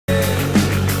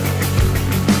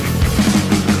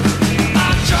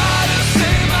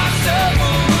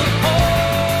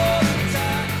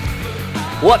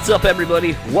What's up,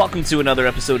 everybody? Welcome to another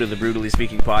episode of the BREWtally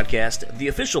Speaking Podcast, the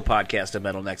official podcast of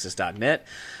MetalNexus.net,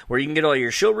 where you can get all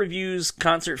your show reviews,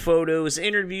 concert photos,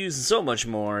 interviews, and so much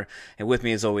more. And with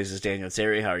me, as always, is Daniel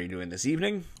Terry. How are you doing this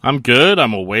evening? I'm good.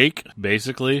 I'm awake,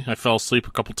 basically. I fell asleep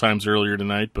a couple times earlier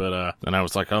tonight, but then I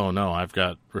was like, oh no, I've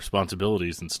got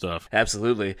responsibilities and stuff.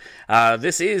 Absolutely.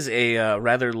 This is a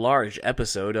rather large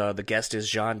episode. The guest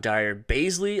is Dyer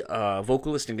Baizley,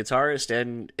 vocalist and guitarist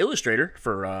and illustrator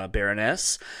for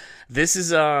Baroness. This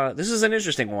is an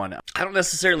interesting one. I don't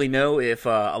necessarily know if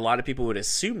a lot of people would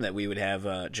assume that we would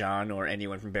have John or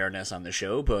anyone from Baroness on the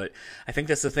show, but I think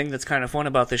that's the thing that's kind of fun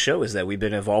about the show is that we've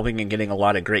been evolving and getting a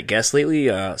lot of great guests lately.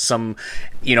 I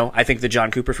think the John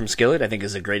Cooper from Skillet, I think,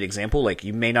 is a great example. Like,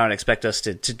 you may not expect us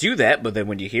to do that, but then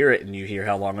when you hear it and you hear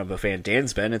how long of a fan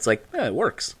Dan's been, it's like, it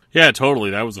works. Yeah,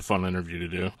 totally. That was a fun interview to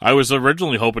do. I was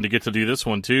originally hoping to get to do this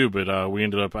one too, but we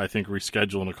ended up, I think,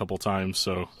 rescheduling a couple times.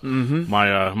 So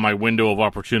my window of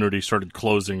opportunity started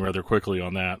closing rather quickly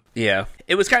on that. Yeah,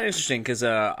 it was kind of interesting because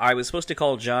I was supposed to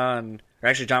call John, or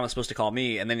actually John was supposed to call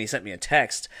me, and then he sent me a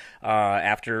text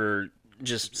after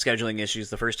just scheduling issues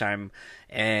the first time,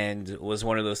 and it was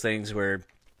one of those things where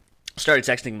I started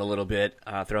texting him a little bit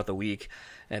throughout the week.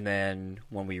 And then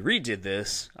when we redid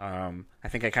this, I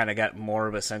think I kind of got more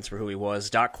of a sense for who he was.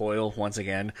 Doc Coyle, once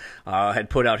again, had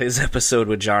put out his episode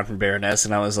with John from Baroness,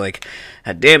 and I was like,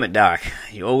 damn it, Doc.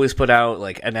 You always put out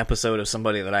like an episode of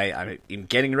somebody that I'm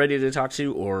getting ready to talk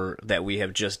to or that we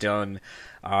have just done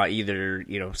either,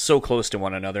 so close to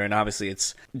one another. And obviously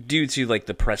it's due to like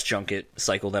the press junket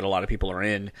cycle that a lot of people are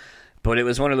in. But it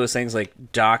was one of those things like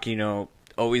Doc,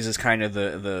 always is kind of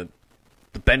the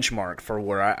benchmark for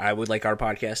where I would like our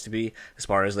podcast to be, as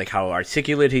far as like how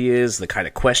articulate he is, the kind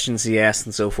of questions he asks,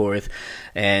 and so forth.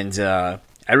 And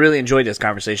I really enjoyed this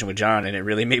conversation with John, and it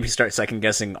really made me start second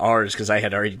guessing ours because I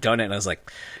had already done it, and I was like,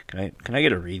 "Can I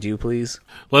get a redo, please?"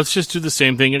 Let's just do the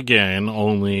same thing again,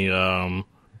 only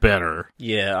better.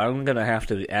 Yeah, I'm gonna have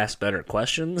to ask better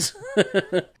questions.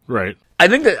 Right. I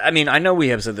think that, I know we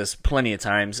have said this plenty of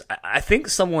times. I think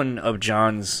someone of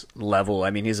John's level,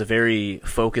 he's a very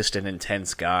focused and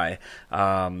intense guy,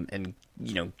 and,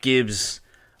 gives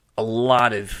a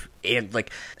lot of, and, like,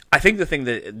 I think the thing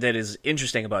that is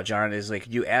interesting about John is, like,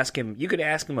 you could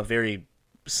ask him a very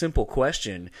simple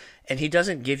question, and he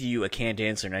doesn't give you a canned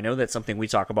answer. And I know that's something we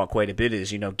talk about quite a bit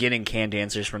is, getting canned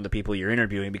answers from the people you're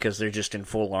interviewing because they're just in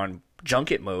full-on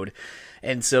junket mode.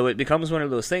 And so it becomes one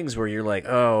of those things where you're like,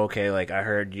 oh, okay, like, I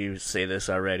heard you say this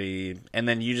already. And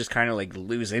then you just kind of, like,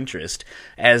 lose interest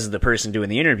as the person doing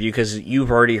the interview because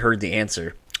you've already heard the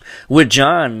answer. With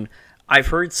John, I've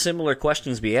heard similar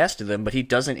questions be asked to them, but he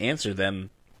doesn't answer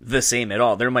them the same at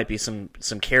all. There might be some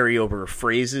carryover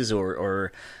phrases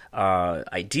or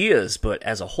ideas, but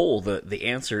as a whole, the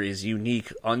answer is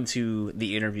unique unto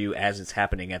the interview as it's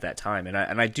happening at that time, and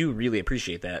I do really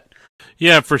appreciate that.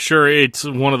 Yeah, for sure. It's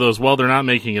one of those, well, they're not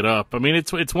making it up.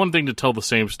 It's one thing to tell the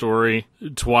same story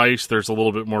twice. There's a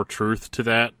little bit more truth to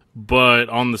that. But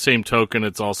on the same token,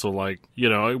 it's also like,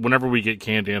 whenever we get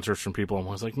canned answers from people, I'm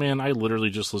always like, man, I literally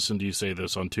just listened to you say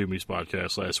this on Toomey's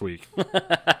podcast last week.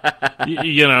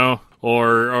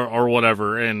 Or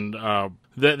whatever. And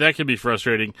that can be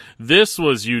frustrating. This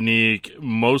was unique,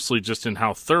 mostly just in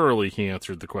how thoroughly he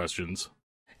answered the questions.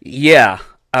 Yeah.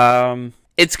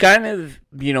 It's kind of,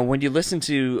 when you listen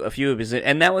to a few of his,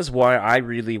 and that was why I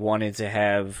really wanted to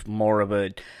have more of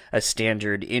a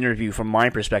standard interview from my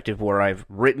perspective, where I've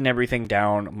written everything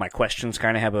down. My questions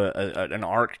kind of have an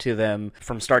arc to them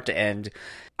from start to end.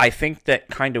 I think that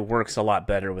kind of works a lot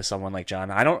better with someone like John.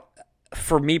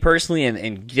 For me personally,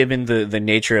 and given the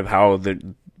nature of how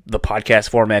the podcast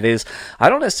format is, I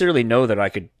don't necessarily know that I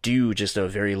could do just a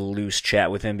very loose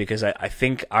chat with him, because I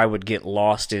think I would get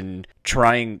lost in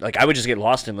I would just get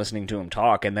lost in listening to him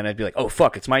talk, and then I'd be like, oh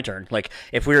fuck, it's my turn. Like,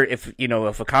 if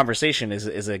a conversation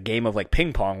is a game of like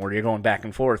ping pong where you're going back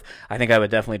and forth, I think I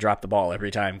would definitely drop the ball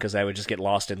every time, because I would just get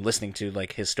lost in listening to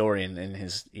like his story and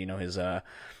his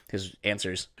his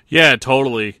answers. Yeah,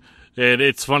 totally. And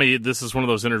it's funny, this is one of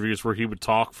those interviews where he would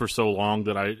talk for so long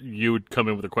that you would come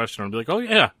in with a question and I'd be like, oh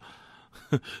yeah,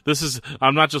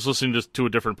 I'm not just listening to a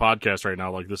different podcast right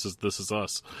now, like this is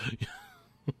us.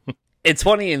 It's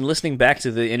funny, in listening back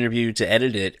to the interview to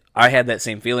edit it, I had that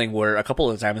same feeling where a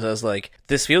couple of times I was like,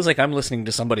 this feels like I'm listening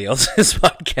to somebody else's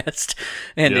podcast.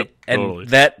 And totally.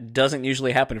 That doesn't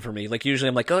usually happen for me. Like, usually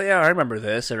I'm like, oh yeah, I remember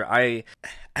this, or I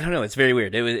don't know, it's very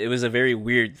weird. It was a very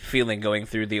weird feeling going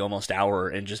through the almost hour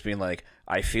and just being like,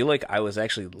 I feel like I was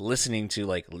actually listening to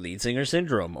like Lead Singer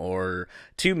Syndrome or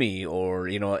To Me or,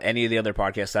 any of the other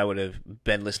podcasts I would have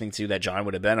been listening to that John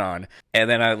would have been on. And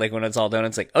then when it's all done,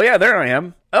 it's like, oh yeah, there I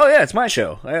am. Oh yeah, it's my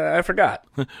show. I forgot.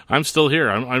 I'm still here.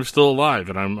 I'm still alive,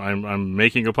 and I'm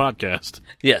making a podcast.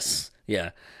 Yes. Yeah.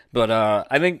 But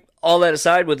I think all that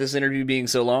aside, with this interview being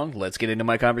so long, let's get into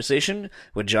my conversation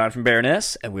with John from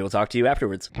Baroness, and we will talk to you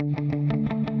afterwards.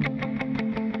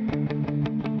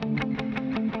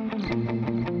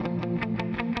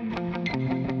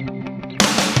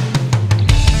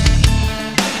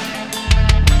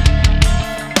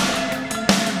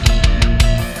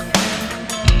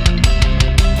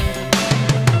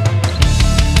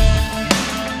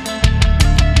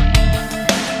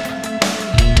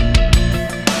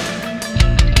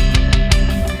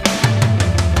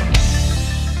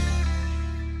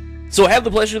 So I have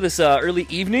the pleasure this early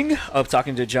evening of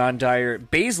talking to John Dyer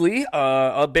Baizley,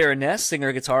 a Baroness,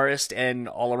 singer, guitarist, and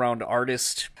all-around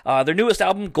artist. Their newest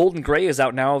album, Golden Grey, is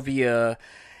out now via,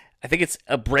 I think it's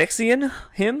Abraxan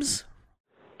Hymns?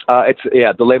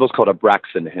 The label's called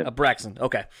Abraxan Hymns. Abraxan,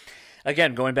 okay.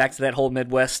 Again, going back to that whole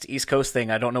Midwest, East Coast thing,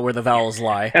 I don't know where the vowels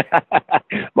lie.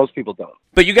 Most people don't.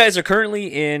 But you guys are currently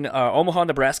in Omaha,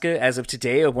 Nebraska, as of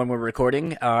today, of when we're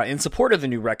recording, in support of the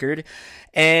new record.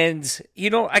 And,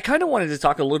 I kind of wanted to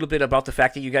talk a little bit about the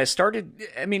fact that you guys started,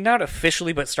 not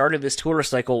officially, but started this tour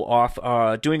cycle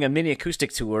off doing a mini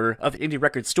acoustic tour of indie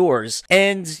record stores.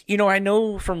 And, I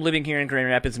know from living here in Grand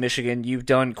Rapids, Michigan, you've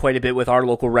done quite a bit with our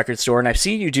local record store, and I've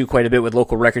seen you do quite a bit with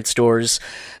local record stores.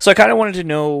 So I kind of wanted to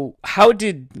know, how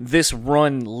did this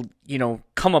run,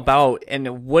 come about,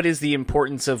 and what is the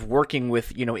importance of working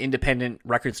with, independent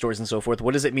record stores and so forth?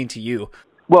 What does it mean to you?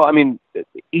 Well, the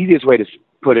easiest way to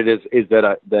put it is that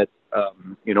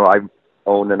I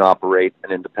own and operate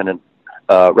an independent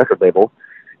record label,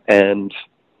 and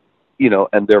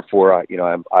therefore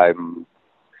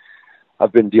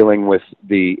I've been dealing with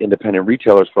the independent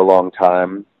retailers for a long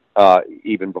time,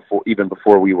 even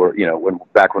before we were when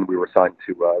we were signed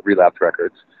to Relapse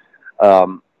Records.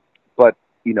 But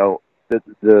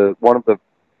the one of the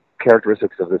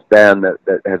characteristics of this band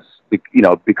that has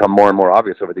become more and more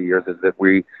obvious over the years is that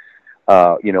we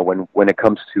when it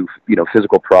comes to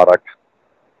physical product,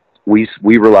 we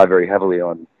rely very heavily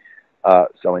on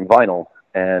selling vinyl,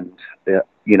 and it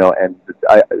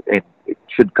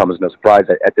should come as no surprise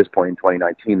at this point in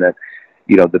 2019 that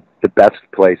the best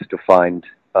place to find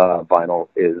vinyl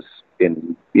is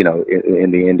in the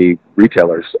indie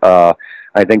retailers.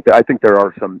 I think there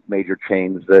are some major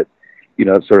chains that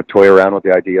sort of toy around with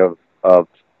the idea of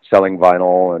selling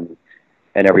vinyl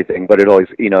and everything, but it always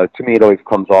to me it always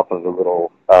comes off as a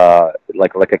little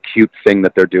like a cute thing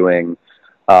that they're doing,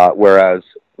 whereas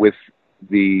with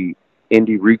the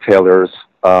indie retailers,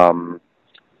 I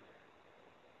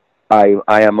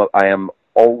am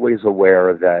always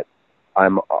aware that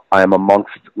I'm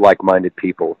amongst like-minded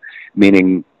people,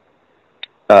 meaning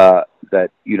that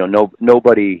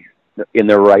nobody in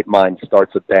their right mind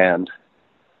starts a band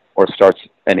or starts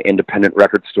an independent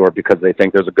record store because they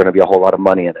think there's going to be a whole lot of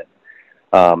money in it.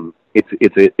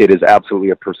 It is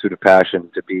absolutely a pursuit of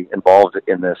passion to be involved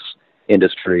in this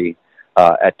industry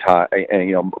at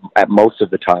most of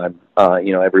the time.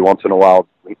 Every once in a while,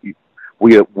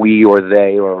 we or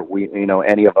they or we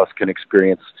any of us can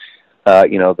experience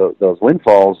those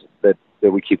windfalls that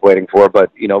we keep waiting for.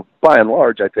 But by and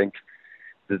large, I think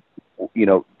that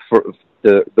for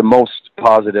the most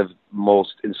positive,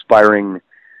 most inspiring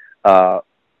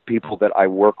people that I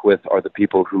work with are the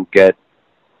people who get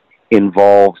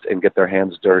involved and get their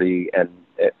hands dirty and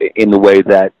in the way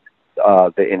that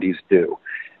the indies do.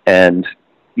 And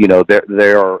these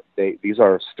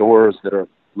are stores that are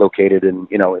located in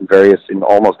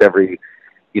almost every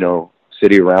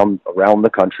city around the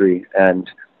country, and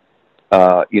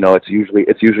it's usually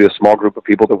a small group of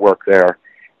people that work there,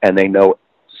 and they know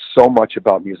so much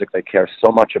about music, they care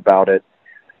so much about it,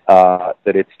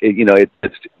 that it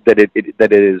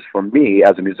is for me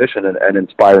as a musician an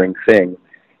inspiring thing.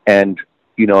 And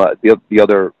the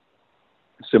other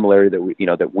similarity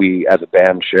that we as a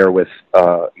band share with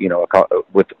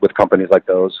with companies like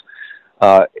those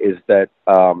is that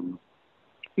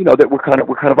that we're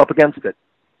kind of up against it.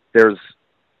 There's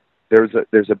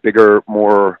a bigger,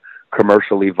 more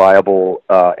commercially viable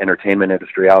entertainment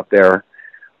industry out there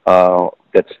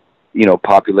that's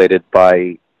populated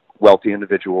by wealthy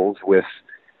individuals with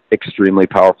extremely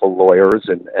powerful lawyers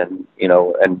and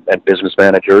business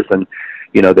managers, and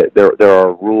there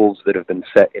are rules that have been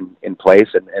set in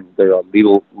place, and there are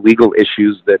legal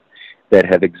issues that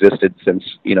have existed since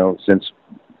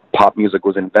pop music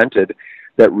was invented,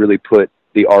 that really put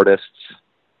the artists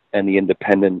and the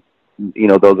independent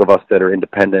those of us that are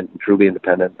independent, truly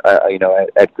independent,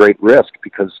 at great risk,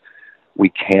 because we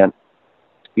can't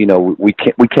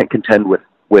contend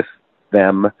with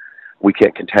them. We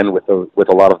can't contend with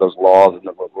a lot of those laws and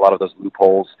a lot of those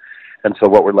loopholes. And so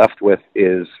what we're left with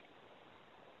is,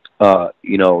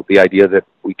 the idea that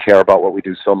we care about what we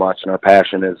do so much, and our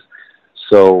passion is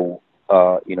so,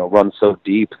 runs so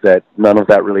deep that none of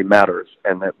that really matters,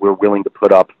 and that we're willing to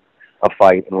put up a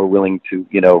fight, and we're willing to,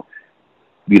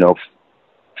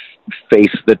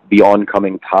 face the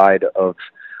oncoming tide of,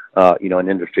 an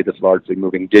industry that's largely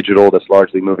moving digital, that's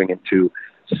largely moving into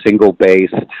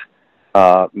single-based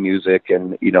music,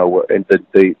 and and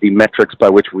the metrics by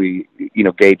which we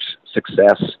gauge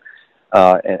success,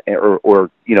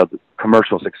 or the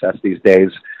commercial success these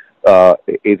days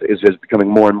is becoming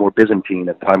more and more Byzantine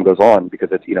as time goes on, because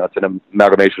it's it's an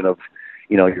amalgamation of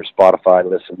your Spotify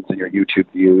listens and your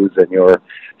YouTube views and your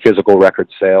physical record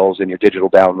sales and your digital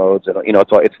downloads, and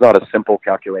it's not a simple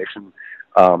calculation.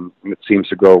 It seems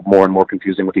to grow more and more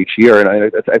confusing with each year,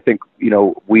 and I think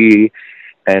we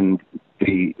and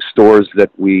the stores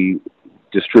that we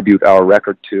distribute our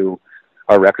records to,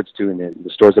 and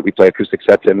the stores that we play acoustic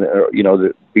sets in,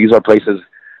 these are places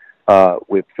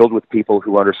filled with people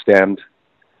who understand.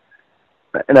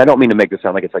 And I don't mean to make this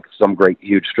sound like it's like some great,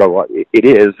 huge struggle. It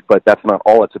is, but that's not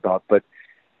all it's about. But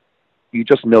you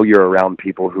just know you're around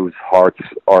people whose hearts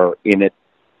are in it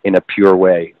in a pure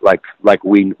way, like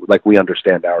we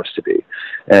understand ours to be.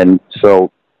 And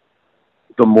so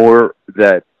the more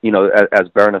that, as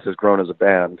Baroness has grown as a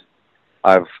band,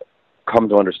 I've come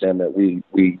to understand that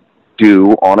we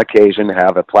do, on occasion,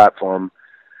 have a platform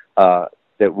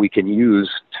that we can use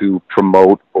to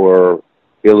promote or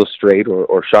illustrate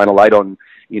or shine a light on,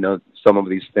 some of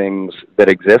these things that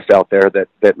exist out there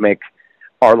that make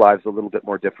our lives a little bit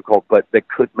more difficult, but that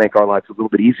could make our lives a little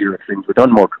bit easier if things were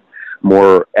done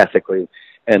more ethically.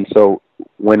 And so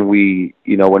when we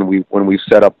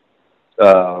set up,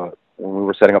 when we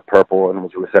were setting up Purple and when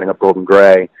we were setting up Golden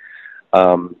Gray,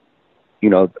 the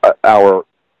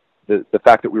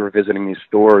fact that we were visiting these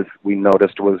stores, we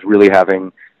noticed was really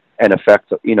having an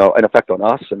effect on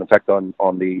us, an effect on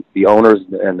the owners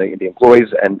and the employees,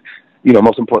 and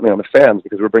most importantly on the fans,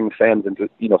 because we're bringing fans into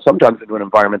sometimes into an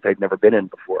environment they'd never been in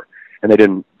before, and they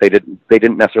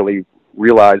didn't necessarily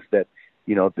realize that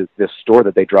this store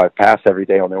that they drive past every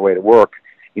day on their way to work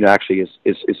actually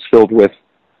is filled with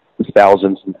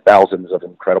thousands and thousands of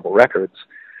incredible records.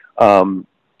 And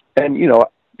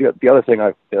the other thing,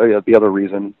 the other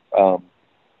reason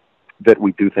that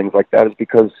we do things like that is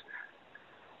because,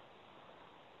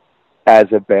 as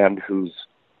a band who's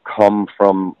come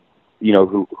from,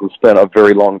 who spent a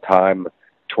very long time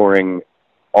touring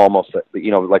almost,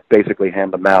 like basically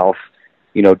hand to mouth,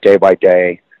 day by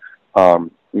day,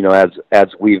 as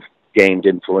we've gained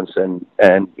influence and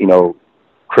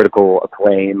critical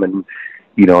acclaim, and,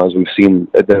 as we've seen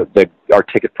our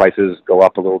ticket prices go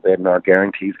up a little bit and our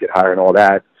guarantees get higher and all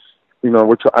that,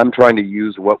 I'm trying to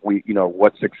use what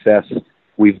success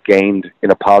we've gained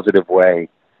in a positive way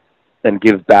and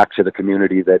give back to the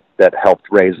community that helped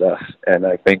raise us. And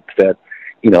I think that,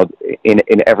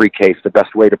 in every case, the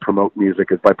best way to promote music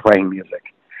is by playing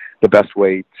music. The best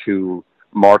way to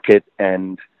market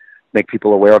and make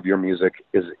people aware of your music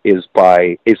is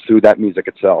through that music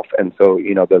itself. And so,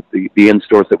 the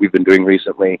in-stores that we've been doing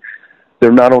recently,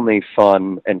 they're not only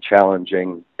fun and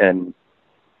challenging and,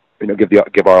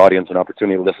 give our audience an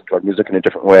opportunity to listen to our music in a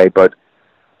different way, but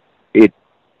it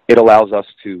allows us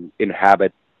to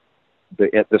inhabit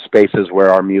the spaces where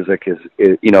our music is,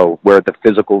 where the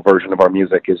physical version of our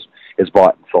music is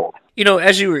bought and sold.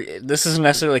 This isn't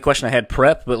necessarily a question I had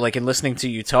prep, but like in listening to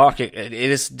you talk, it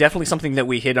is definitely something that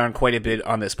we hit on quite a bit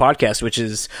on this podcast, which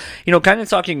is, kind of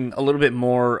talking a little bit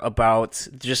more about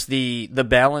just the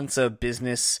balance of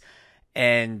business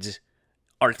and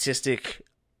artistic,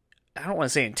 I don't want to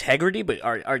say integrity, but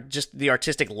are just the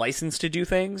artistic license to do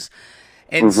things.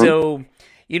 And so,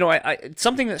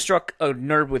 something that struck a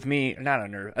nerve with me, not a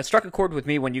nerve, it struck a chord with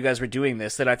me when you guys were doing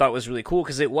this that I thought was really cool,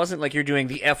 because it wasn't like you're doing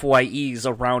the FYEs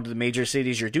around the major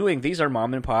cities you're doing. These are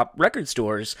mom and pop record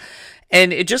stores.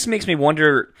 And it just makes me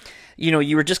wonder,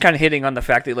 you were just kind of hitting on the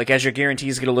fact that, like, as your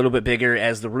guarantees get a little bit bigger,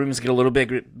 as the rooms get a little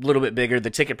bit bigger, the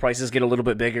ticket prices get a little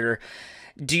bit bigger,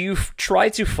 do you try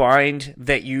to find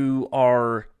that you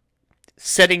are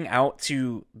setting out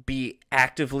to be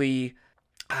actively...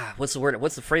 what's the word?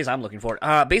 What's the phrase I'm looking for?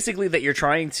 Basically, that you're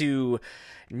trying to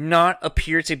not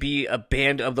appear to be a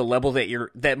band of the level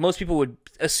that most people would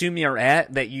assume you're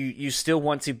at. That you still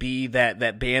want to be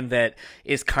that band that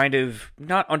is kind of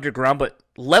not underground, but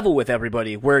level with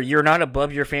everybody, where you're not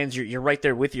above your fans, you're right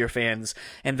there with your fans,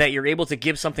 and that you're able to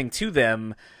give something to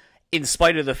them in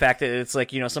spite of the fact that it's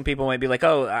like, some people might be like,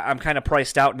 oh, I'm kind of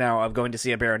priced out now of going to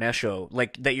see a Baroness show.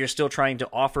 Like, that you're still trying to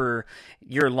offer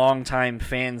your longtime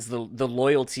fans the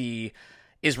loyalty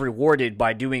is rewarded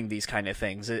by doing these kind of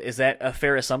things. Is that a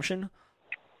fair assumption?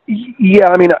 Yeah,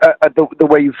 I mean, the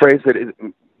way you phrase it is,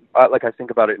 like, I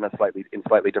think about it in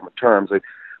slightly different terms. Like,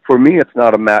 for me, it's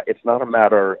not a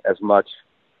matter as much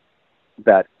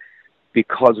that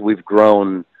because we've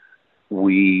grown,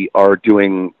 we are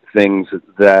doing things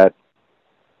that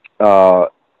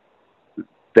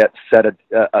set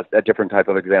a different type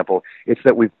of example. It's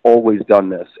that we've always done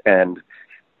this, and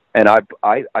I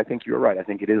think you're right. I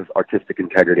think it is artistic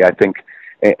integrity. I think,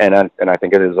 and I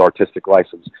think it is artistic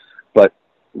license. But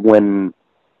when,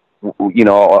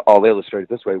 I'll illustrate it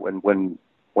this way. When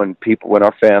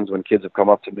our fans, when kids have come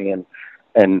up to me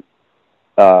and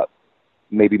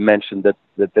maybe mentioned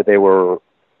that they were,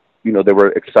 they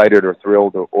were excited or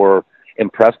thrilled or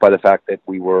impressed by the fact that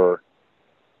we were,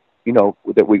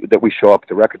 that we show up at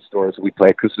the record stores, we play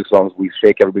acoustic songs, we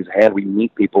shake everybody's hand, we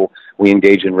meet people, we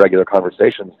engage in regular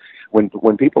conversations. When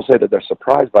people say that they're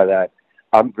surprised by that,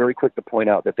 I'm very quick to point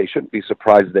out that they shouldn't be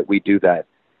surprised that we do that.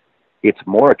 It's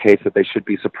more a case that they should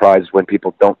be surprised when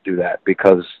people don't do that,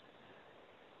 because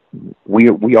we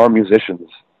are musicians.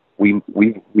 We've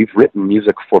written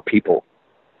music for people,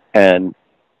 and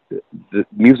the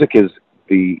music is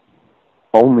the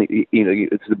only,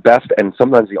 it's the best and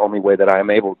sometimes the only way that I am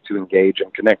able to engage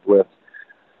and connect with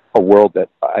a world that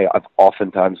I've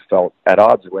oftentimes felt at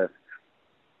odds with.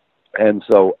 And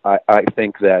so I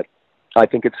think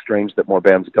it's strange that more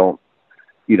bands don't,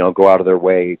 go out of their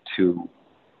way to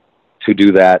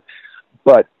do that.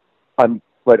 But I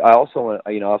also want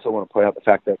to point out the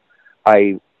fact that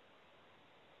I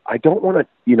don't want to,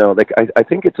 I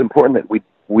think it's important that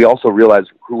we also realize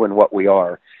who and what we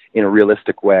are in a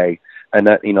realistic way. And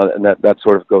that, that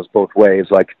sort of goes both ways.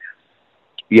 Like,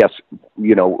 yes,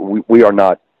 we are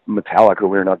not Metallica,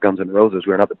 we're not Guns N' Roses,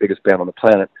 we're not the biggest band on the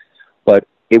planet, but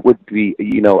it would be,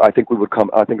 I think it would come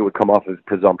off as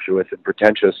presumptuous and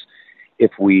pretentious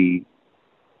if we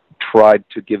tried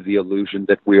to give the illusion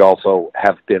that we also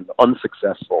have been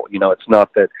unsuccessful.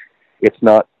 It's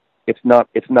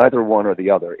neither one or the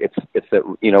other. It's that,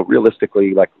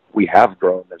 realistically, like, we have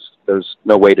grown. There's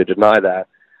no way to deny that.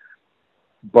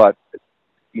 But,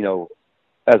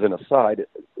 as an aside,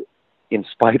 in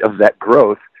spite of that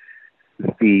growth,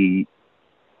 the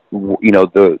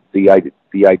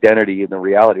identity and the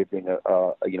reality of being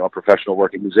a professional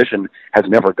working musician has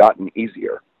never gotten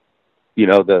easier.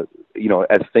 As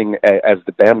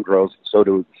the band grows, so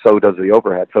does the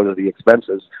overhead, so do the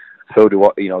expenses, so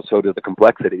do the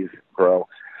complexities grow.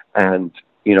 And,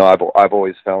 I've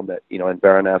always found that, in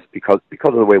Baroness, because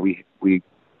of the way we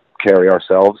carry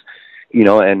ourselves,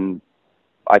 and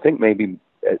I think maybe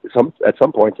at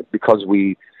some points it's because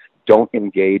we don't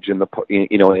engage in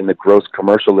the gross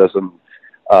commercialism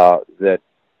that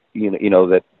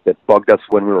bugged us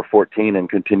when we were 14 and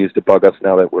continues to bug us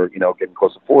now that we're getting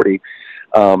close to 40.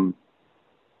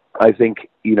 I think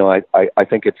I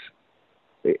think it's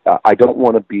I don't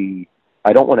want to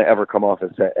ever come off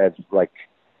as like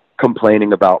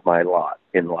complaining about my lot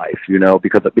in life,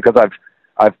 because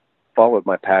I've followed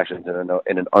my passions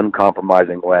in an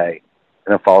uncompromising way,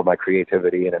 and I've followed my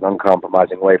creativity in an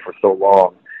uncompromising way for so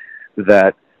long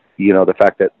that the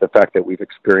fact that we've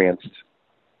experienced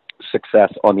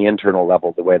success on the internal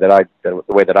level, the way that I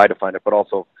define it, but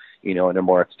also in a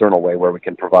more external way where we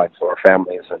can provide for our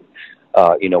families and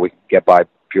we get by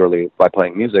purely by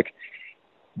playing music,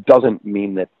 doesn't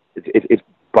mean that it's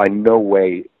by in no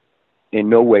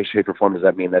way, shape, or form does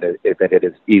that mean that it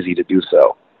is easy to do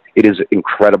so. It is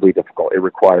incredibly difficult. It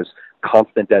requires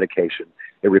constant dedication.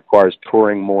 It requires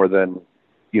touring more than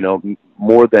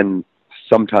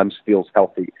sometimes feels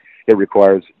healthy. It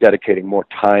requires dedicating more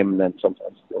time than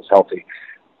sometimes feels healthy.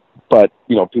 But,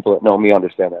 people that know me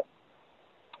understand that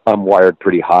I'm wired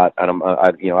pretty hot, and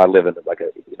I live in like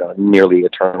a nearly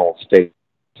eternal state.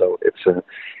 So it's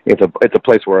a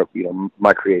place where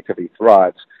my creativity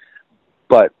thrives.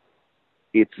 But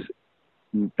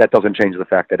that doesn't change the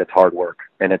fact that it's hard work,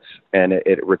 and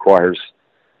it requires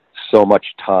so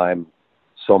much time,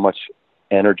 so much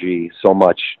energy, so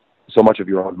much of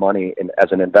your own money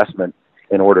as an investment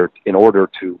in order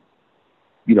to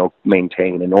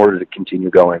maintain, in order to continue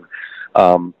going.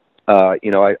 I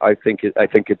think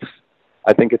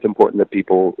it's important that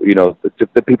people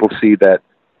that people see that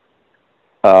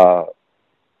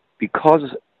because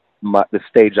the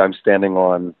stage I'm standing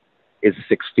on is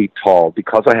 6 feet tall,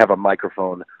 because I have a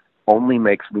microphone only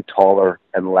makes me taller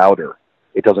and louder.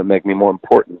 It doesn't make me more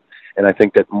important. And I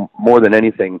think that more than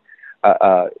anything,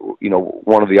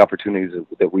 one of the opportunities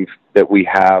that we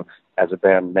have as a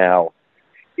band now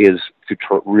is to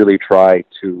really try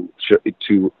to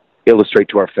illustrate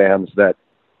to our fans that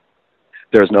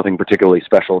there's nothing particularly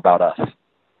special about us.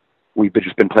 We've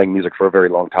just been playing music for a very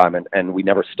long time, and we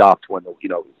never stopped when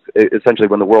essentially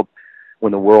when the world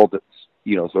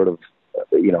sort of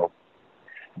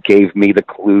gave me the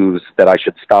clues that I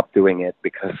should stop doing it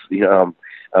because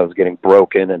I was getting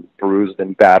broken and bruised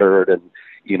and battered, and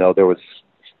there was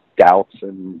doubts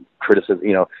and criticism.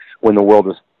 When the world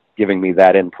was giving me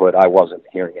that input, I wasn't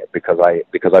hearing it because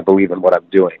I believe in what I'm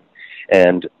doing,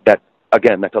 and that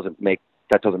doesn't make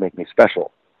me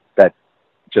special. That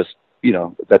just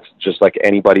that's just like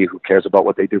anybody who cares about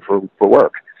what they do for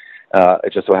work.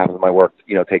 It just so happens my work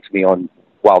takes me on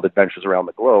wild adventures around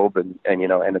the globe, and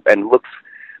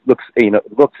looks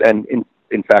and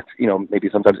in fact maybe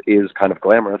sometimes is kind of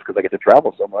glamorous because I get to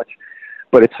travel so much,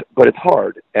 but it's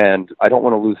hard, and I don't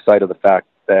want to lose sight of the fact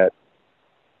that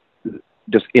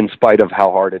just in spite of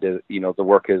how hard it is, the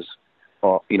work is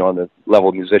on the level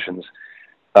of musicians,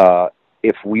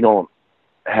 if we don't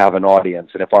have an audience,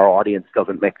 and if our audience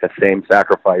doesn't make the same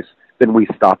sacrifice, then we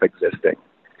stop existing,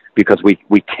 because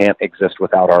we can't exist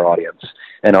without our audience.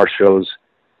 And our shows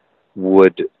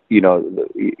would,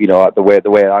 the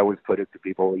way I always put it to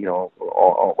people,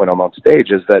 when I'm on stage,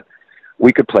 is that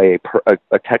we could play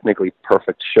a technically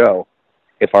perfect show.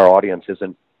 If our audience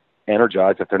isn't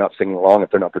energized, if they're not singing along,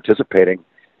 if they're not participating,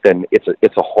 then it's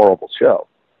a horrible show.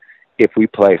 If we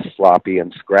play sloppy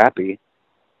and scrappy,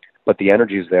 but the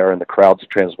energy's there and the crowd's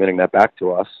transmitting that back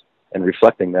to us and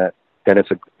reflecting that, then it's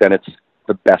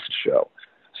the best show.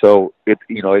 So it's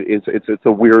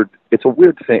a weird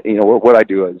thing. What I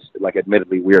do is like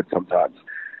admittedly weird sometimes,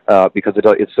 because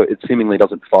it seemingly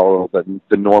doesn't follow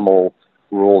the normal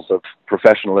rules of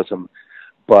professionalism,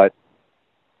 but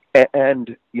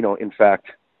in fact,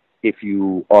 if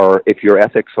your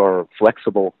ethics are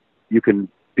flexible, you can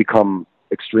become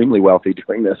extremely wealthy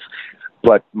doing this.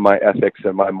 But my ethics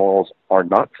and my morals are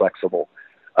not flexible.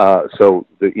 So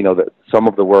some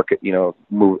of the work,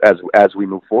 as we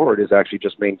move forward, is actually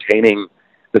just maintaining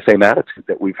the same attitude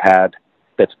that we've had,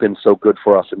 that's been so good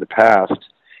for us in the past.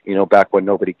 Back when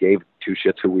nobody gave two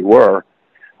shits who we were,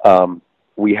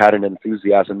 we had an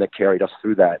enthusiasm that carried us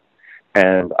through that.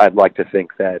 And I'd like to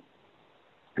think that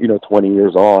 20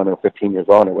 years on or 15 years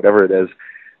on or whatever it is,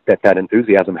 that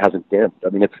enthusiasm hasn't dimmed.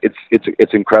 I mean,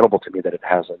 it's incredible to me that it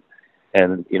hasn't.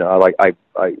 And I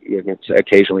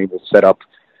occasionally will set up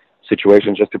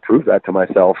situations just to prove that to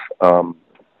myself.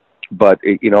 But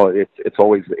it's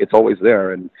always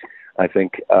there. And I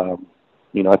think I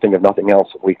think if nothing else,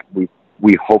 we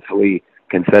hopefully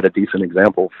can set a decent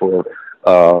example for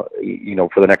for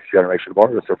the next generation of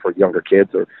artists, or for younger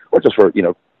kids, or just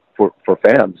for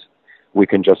fans. We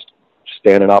can just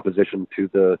stand in opposition to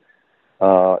the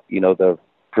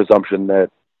presumption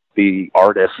that the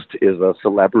artist is a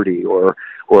celebrity or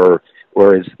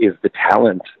is the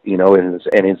talent, and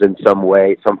is in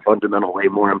some fundamental way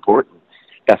more important.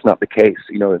 That's not the case.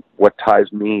 What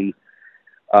ties me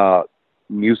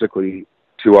musically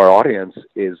to our audience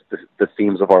is the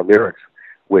themes of our lyrics,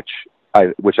 which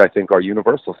I think are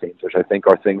universal themes, which I think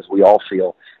are things we all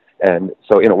feel. And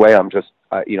so in a way, I'm just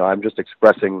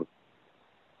expressing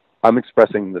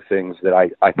the things that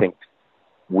I think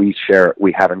we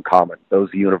have in common, those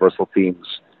universal themes.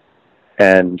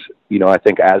 And, I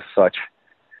think as such,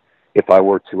 if I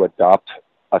were to adopt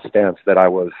a stance that I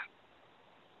was,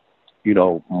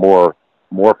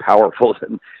 more powerful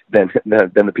than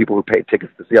the people who pay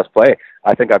tickets to see us play,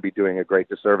 I think I'd be doing a great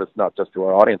disservice, not just to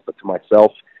our audience, but to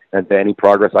myself and to any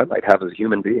progress I might have as a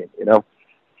human being.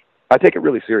 I take it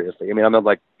really seriously. I mean, I'm not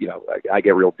like, I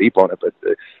get real deep on it, but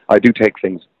I do take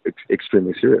things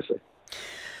extremely seriously.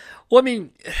 Well, I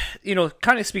mean,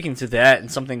 kind of speaking to that,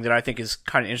 and something that I think is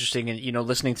kind of interesting, and,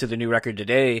 listening to the new record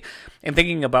today and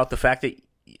thinking about the fact that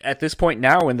at this point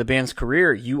now in the band's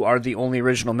career, you are the only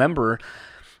original member.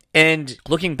 And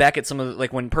looking back at some of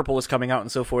like when Purple was coming out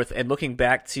and so forth, and looking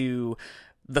back to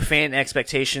the fan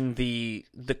expectation, the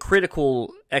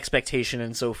critical expectation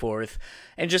and so forth,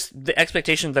 and just the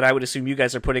expectation that I would assume you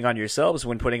guys are putting on yourselves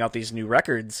when putting out these new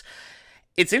records.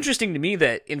 It's interesting to me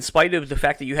that in spite of the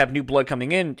fact that you have new blood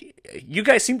coming in, you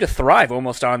guys seem to thrive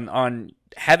almost on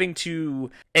having to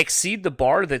exceed the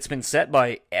bar that's been set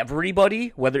by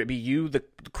everybody, whether it be you, the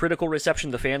critical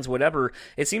reception, the fans, whatever.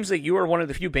 It seems that you are one of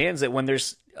the few bands that when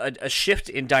there's a shift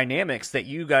in dynamics, that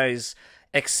you guys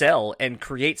excel and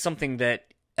create something that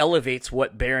elevates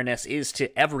what Baroness is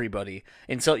to everybody,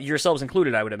 and so yourselves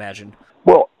included, I would imagine.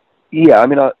 Well, yeah, I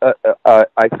mean, I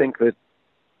think that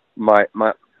my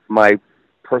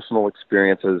personal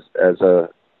experiences as a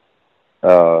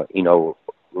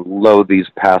low these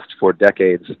past 4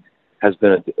 decades has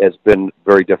been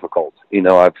very difficult.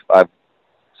 I've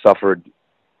suffered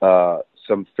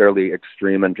some fairly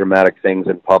extreme and dramatic things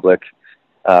in public,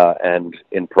 and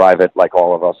in private, like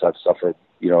all of us, I've suffered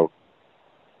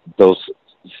those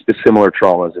similar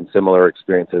traumas and similar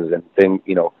experiences and things.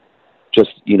 You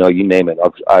name it.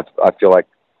 I feel like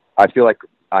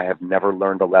I have never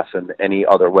learned a lesson any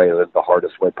other way than the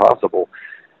hardest way possible,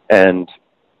 and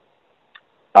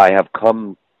I have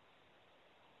come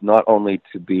not only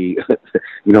to be,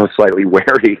 slightly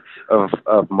wary of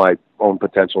my own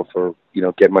potential for,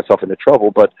 getting myself into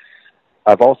trouble, but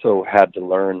I've also had to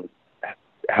learn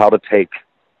how to take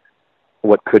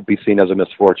what could be seen as a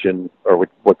misfortune or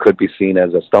what could be seen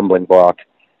as a stumbling block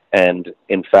and,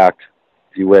 in fact,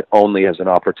 view it only as an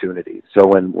opportunity. So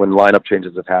when lineup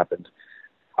changes have happened,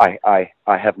 I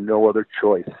have no other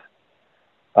choice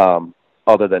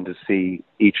other than to see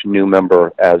each new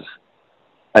member as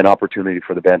an opportunity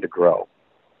for the band to grow.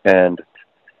 And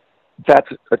that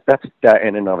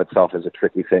in and of itself is a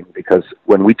tricky thing, because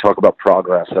when we talk about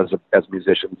progress as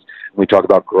musicians, we talk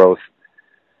about growth,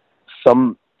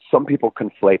 some people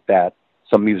conflate that,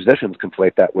 some musicians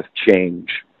conflate that with change.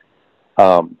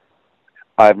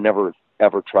 I've never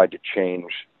ever tried to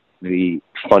change the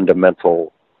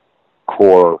fundamental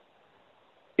core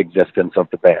existence of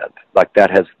the band. Like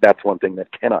that's one thing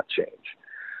that cannot change.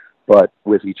 But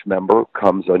with each member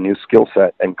comes a new skill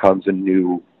set and comes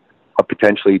a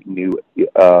potentially new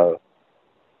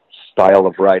style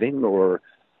of writing, or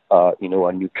a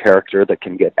new character that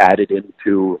can get added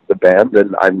into the band.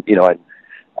 And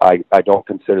I don't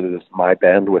consider this my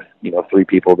band with 3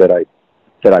 people that I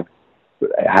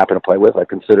happen to play with. I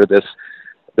consider this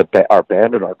our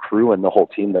band and our crew and the whole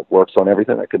team that works on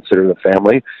everything. I consider the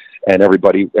family, and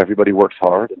everybody works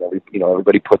hard, and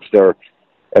everybody puts their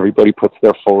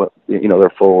full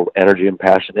energy and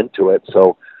passion into it.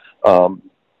 So I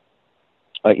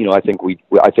think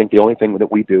the only thing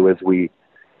that we do is as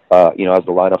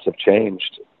the lineups have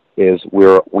changed, is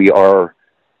we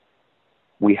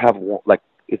have, like,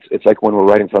 it's like when we're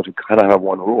writing songs, we kind of have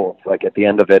one rule. It's like at the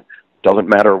end of it, doesn't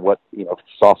matter what,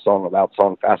 soft song, loud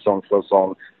song, fast song, slow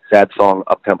song, sad song,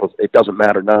 up tempos. It doesn't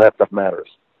matter. None of that stuff matters.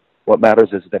 What matters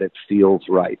is that it feels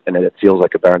right and that it feels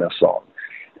like a Baroness song.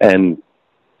 And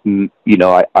I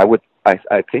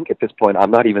think at this point,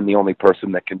 I'm not even the only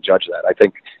person that can judge that. I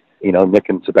think, Nick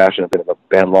and Sebastian have been in the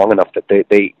band long enough that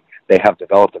they have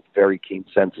developed a very keen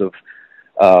sense of,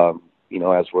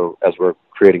 as we're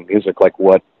creating music, like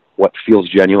what feels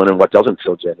genuine and what doesn't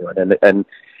feel genuine. And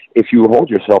if you hold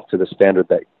yourself to the standard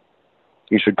that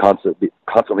you should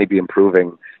constantly be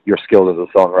improving your skills as a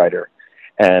songwriter,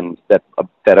 and that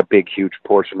a big, huge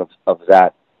portion of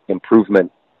that improvement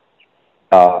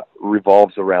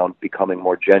revolves around becoming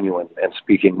more genuine and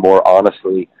speaking more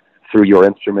honestly through your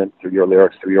instrument, through your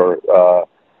lyrics, through your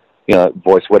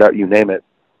voice, whatever, you name it,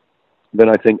 then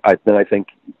I think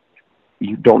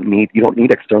you don't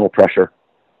need external pressure,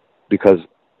 because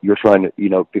you're trying to,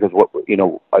 because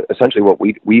essentially what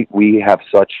we have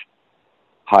such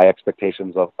high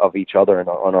expectations of each other and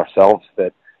on ourselves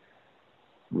that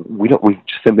we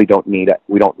simply don't need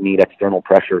external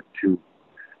pressure to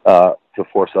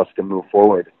force us to move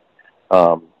forward.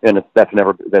 And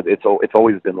it's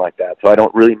always been like that. So I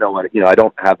don't really know I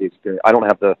don't have the experience. I don't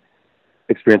have the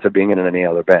experience of being in any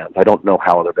other bands. I don't know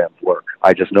how other bands work.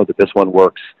 I just know that this one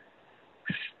works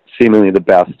seemingly the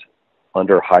best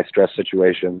under high stress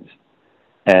situations.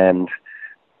 And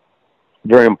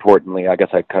very importantly, I guess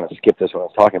I kind of skipped this when I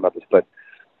was talking about this, but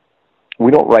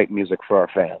we don't write music for our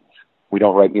fans. We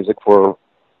don't write music for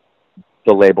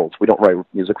the labels. We don't write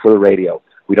music for the radio.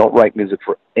 We don't write music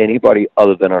for anybody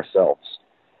other than ourselves,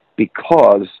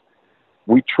 because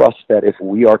we trust that if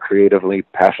we are creatively,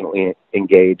 passionately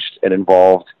engaged and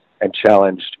involved and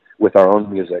challenged with our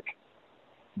own music,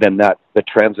 then that the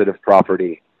transitive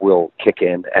property will kick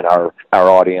in, and our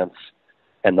audience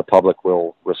and the public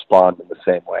will respond in the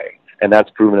same way. And that's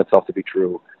proven itself to be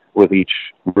true with each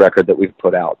record that we've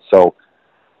put out. So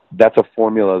that's a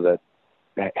formula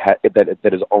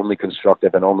that is only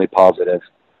constructive and only positive.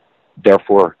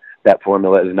 Therefore, that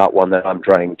formula is not one that I'm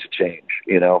trying to change.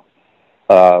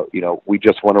 We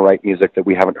just want to write music that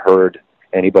we haven't heard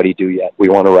anybody do yet. We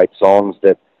want to write songs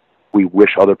that we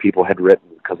wish other people had written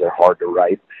because they're hard to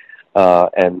write,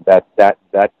 and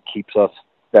that keeps us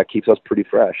pretty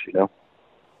fresh.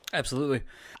 Absolutely.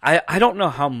 I don't know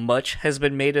how much has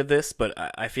been made of this, but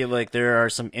I feel like there are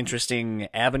some interesting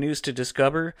avenues to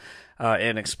discover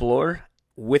and explore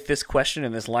with this question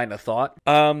and this line of thought.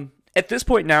 At this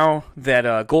point now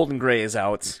that Golden Grey is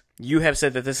out, you have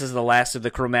said that this is the last of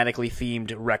the chromatically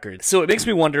themed records. So it makes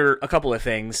me wonder a couple of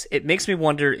things. It makes me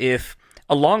wonder if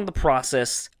along the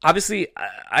process, obviously,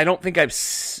 I don't think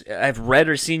I've read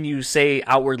or seen you say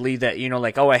outwardly that,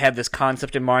 like, oh, I had this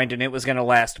concept in mind and it was going to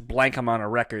last blank amount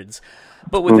of records.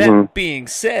 But with that being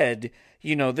said,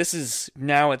 this is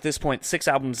now at this point 6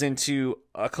 albums into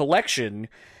a collection.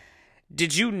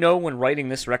 Did you know when writing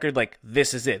this record, like,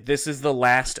 this is it? This is the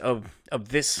last of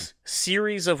this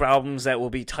series of albums that will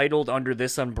be titled under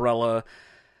this umbrella?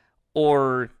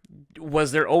 Or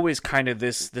was there always kind of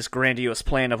this grandiose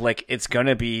plan of, like, it's going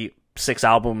to be 6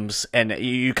 albums and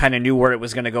you kind of knew where it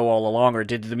was going to go all along? Or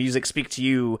did the music speak to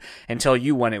you and tell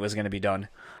you when it was going to be done?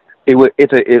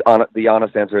 The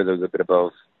honest answer is there's a bit of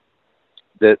both.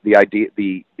 The idea,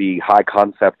 the high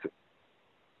concept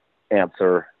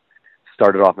answer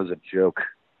started off as a joke,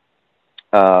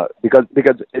 because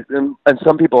and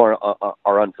some people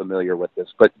are unfamiliar with this,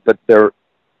 but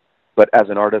as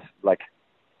an artist, like,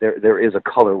 there is a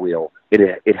color wheel.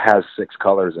 It has 6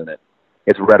 colors in it.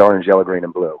 It's red, orange, yellow, green,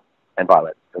 and blue, and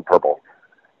violet, and purple.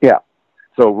 Yeah.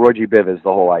 So Roy G. Biv is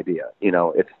the whole idea.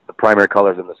 It's the primary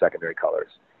colors and the secondary colors.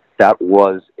 That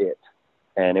was it,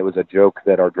 and it was a joke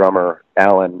that our drummer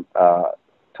Alan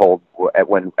told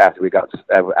after we got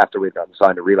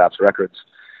signed to Relapse Records.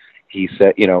 He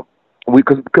said,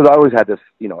 because I always had this,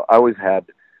 I always had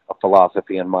a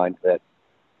philosophy in mind that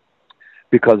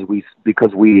because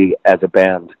we as a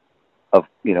band of,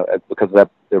 because of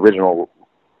the original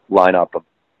lineup of,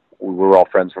 we were all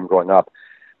friends from growing up,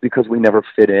 because we never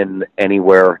fit in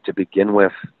anywhere to begin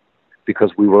with,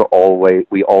 because we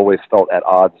always felt at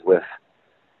odds with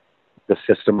the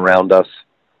system around us.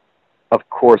 Of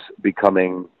course,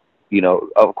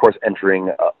 entering,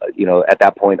 at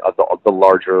that point of a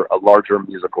larger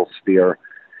musical sphere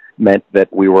meant that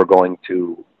we were going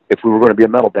to, if we were going to be a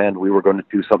metal band, we were going to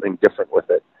do something different with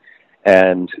it.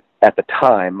 And at the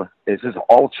time, this has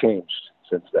all changed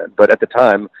since then, but at the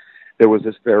time, there was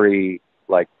this very,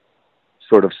 like,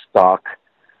 sort of stock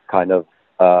kind of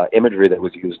imagery that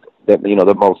was used that,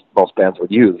 that most bands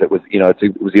would use. It was,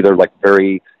 it was either, like,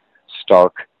 very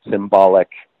stark, symbolic,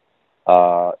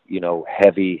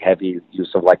 heavy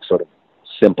use of, like, sort of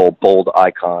simple, bold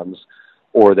icons,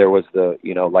 or there was the,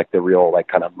 like, the real, like,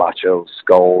 kind of macho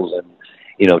skulls and,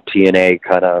 TNA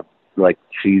kind of, like,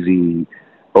 cheesy,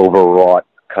 overwrought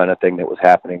kind of thing that was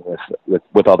happening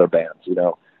with other bands,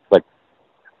 like,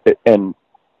 and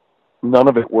none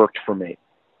of it worked for me.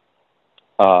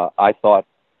 I thought,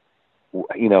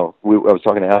 I was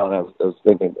talking to Alan, I was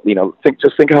thinking, think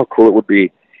how cool it would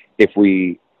be if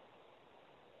we,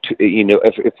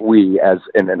 if we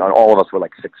and then all of us were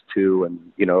like 6'2"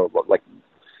 and, like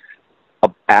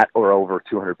at or over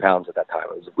 200 pounds at that time.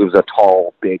 It was a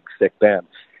tall, big, thick band.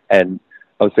 And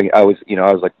I was thinking, I was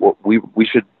like, well, we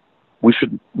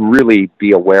should really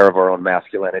be aware of our own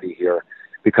masculinity here,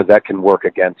 because that can work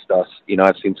against us.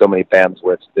 I've seen so many bands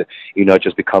where it's it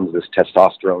just becomes this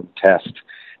testosterone test,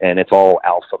 and it's all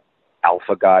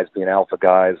alpha guys being alpha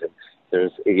guys. And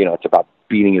there's, it's about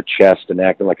beating your chest and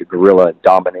acting like a gorilla and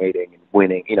dominating and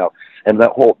winning, and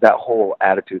that whole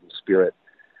attitude and spirit,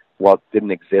 while it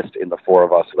didn't exist in the 4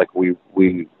 of us, like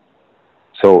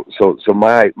so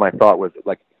my thought was,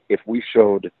 like, if we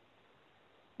showed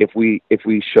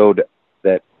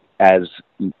that as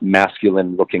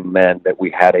masculine looking men, that we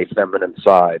had a feminine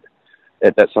side,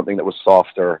 that's something that was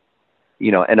softer,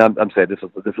 and I'm saying this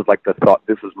is like the thought,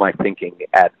 this is my thinking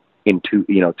in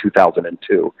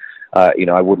 2002.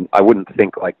 I wouldn't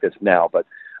think like this now, but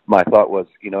my thought was,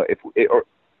 or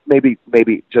maybe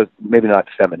not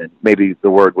feminine. Maybe the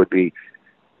word would be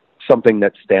something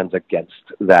that stands against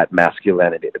that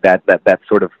masculinity, that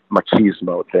sort of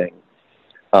machismo thing.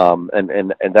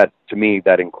 And that, to me,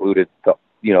 that included the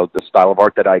style of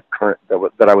art that I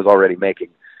was already making,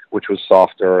 which was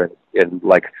softer and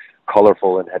like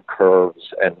colorful and had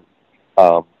curves. And,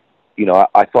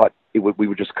 I thought we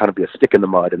would just kind of be a stick in the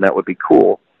mud, and that would be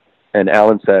cool. And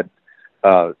Alan said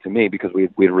to me, because we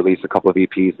had released a couple of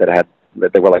EPs that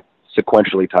they were like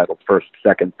sequentially titled first,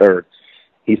 second, third.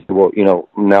 He said, well,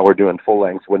 now we're doing full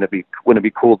lengths. Wouldn't it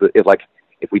be cool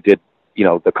if we did,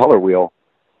 the color wheel?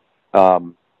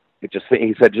 He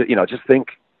said, just think,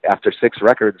 after 6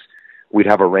 records, we'd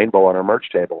have a rainbow on our merch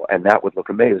table, and that would look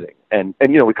amazing. And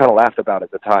we kind of laughed about it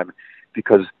at the time,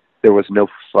 because there was no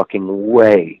fucking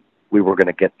way we were going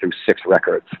to get through 6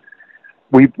 records.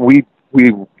 We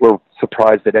were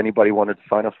surprised that anybody wanted to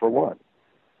sign us for 1.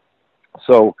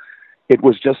 So it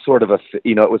was just sort of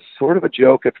it was sort of a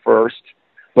joke at first,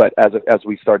 but as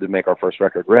we started to make our first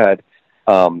record, Red,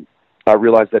 I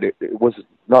realized that it was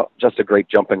not just a great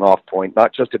jumping off point,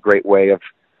 not just a great way of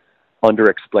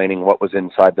under-explaining what was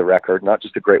inside the record, not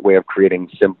just a great way of creating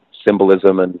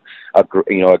symbolism and a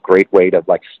great way to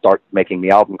like start making the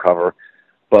album cover,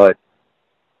 but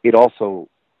it also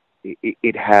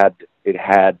it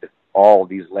had all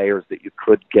these layers that you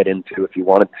could get into if you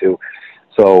wanted to.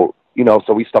 So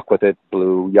so we stuck with it,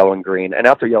 blue, yellow, and green. And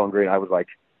after yellow and green, I was like,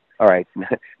 all right,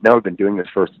 now I've been doing this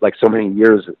for like so many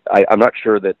years. I'm not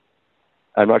sure that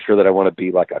I want to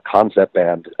be like a concept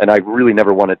band, and I really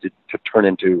never wanted to turn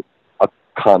into a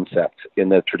concept in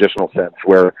the traditional sense,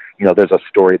 where there's a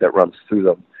story that runs through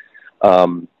them,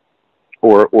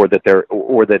 or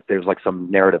that there's like some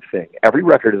narrative thing. Every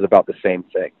record is about the same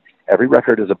thing. Every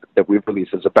record that we've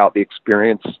released is about the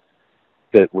experience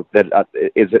that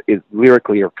is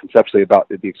lyrically or conceptually about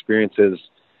the experiences,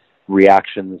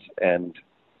 reactions, and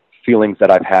feelings that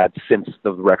I've had since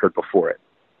the record before it.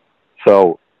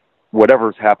 So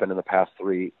whatever's happened in the past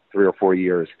three or 4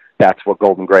 years, that's what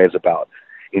Golden Gray is about.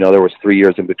 There was 3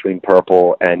 years in between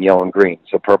Purple and Yellow and Green.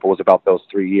 So Purple was about those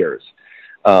 3 years.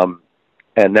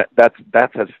 And that's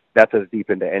as deep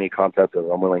into any concept as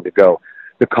I'm willing to go.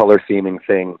 The color theming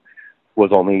thing was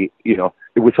only,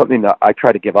 it was something that I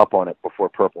tried to give up on it before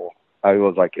Purple. I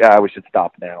was like, yeah, we should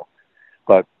stop now.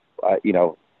 But,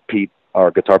 Pete, our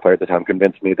guitar player at the time,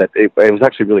 convinced me that it was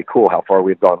actually really cool how far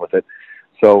we had gone with it.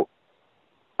 So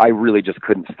I really just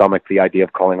couldn't stomach the idea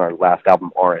of calling our last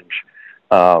album Orange.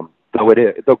 Though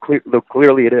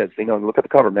clearly it is. Look at the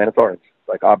cover, man, it's orange.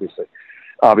 Like, obviously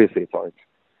it's orange.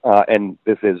 And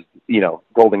this is,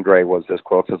 Golden Gray was as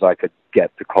close as I could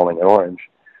get to calling it orange.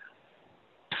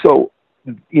 So,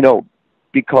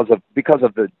 because of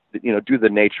the, due to the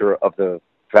nature of the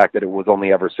fact that it was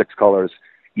only ever 6 colors,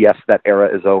 yes, that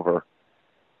era is over.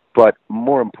 But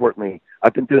more importantly,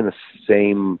 I've been doing the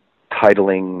same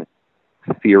titling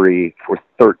theory for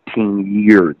 13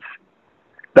 years.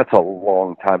 That's a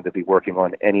long time to be working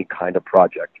on any kind of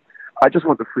project. I just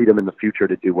want the freedom in the future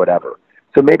to do whatever.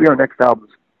 So maybe our next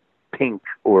album's pink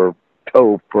or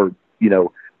taupe or,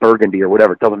 burgundy or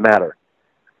whatever. It doesn't matter.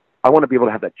 I want to be able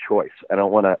to have that choice. I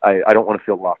don't want to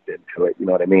feel locked into it. You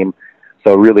know what I mean?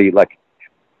 So really, like,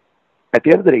 at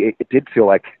the end of the day, it did feel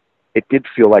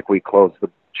like we closed the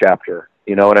chapter.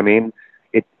 You know what I mean?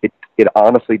 It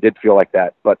honestly did feel like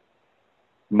that, but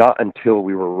not until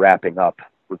we were wrapping up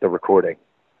with the recording.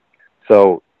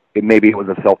 So maybe it was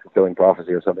a self-fulfilling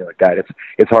prophecy or something like that.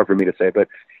 It's hard for me to say, but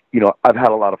I've had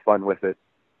a lot of fun with it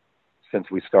since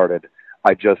we started.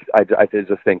 I just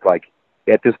think, like,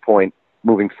 at this point,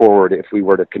 moving forward, if we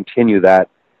were to continue that,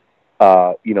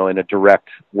 in a direct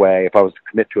way, if I was to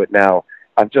commit to it now,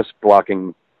 I'm just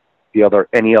blocking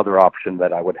any other option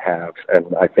that I would have.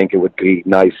 And I think it would be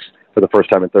nice for the first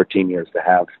time in 13 years to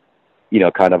have,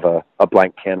 kind of a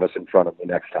blank canvas in front of me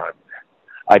next time.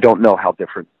 I don't know how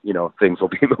different, things will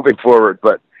be moving forward,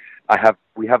 but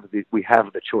we have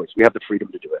the choice. We have the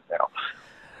freedom to do it now.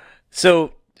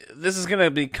 So this is going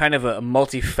to be kind of a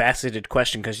multifaceted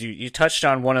question, because you touched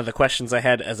on one of the questions I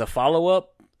had as a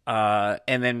follow-up,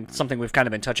 and then something we've kind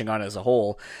of been touching on as a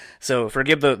whole. So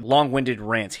forgive the long-winded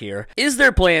rant here. Is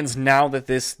there plans now that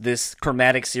this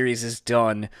chromatic series is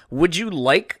done? Would you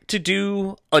like to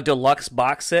do a deluxe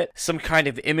box set, some kind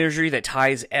of imagery that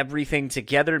ties everything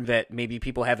together that maybe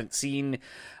people haven't seen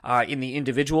in the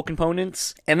individual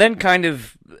components? And then kind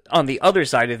of on the other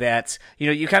side of that,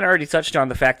 you kind of already touched on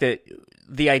the fact that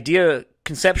the idea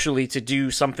conceptually to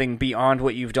do something beyond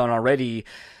what you've done already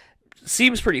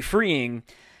seems pretty freeing.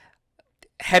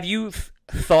 Have you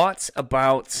thought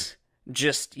about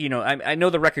just, I know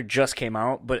the record just came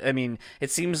out, but I mean, it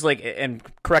seems like, and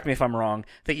correct me if I'm wrong,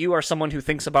 that you are someone who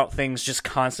thinks about things just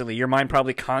constantly. Your mind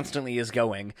probably constantly is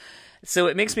going. So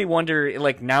it makes me wonder,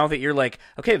 like, now that you're like,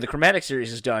 okay, the chromatic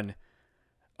series is done.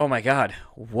 Oh my God,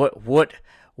 what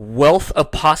wealth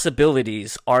of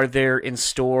possibilities are there in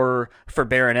store for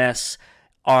Baroness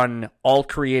on all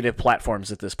creative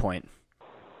platforms at this point?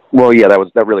 Well, yeah,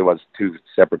 that really was 2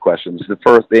 separate questions.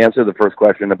 The answer to the first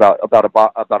question about a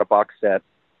box set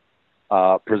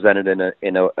presented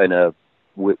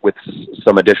with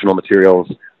some additional materials.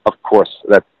 Of course,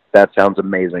 that sounds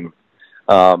amazing.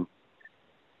 I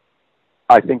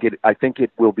think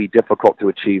it will be difficult to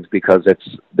achieve because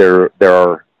there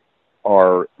are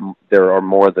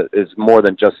more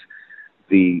than just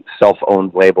the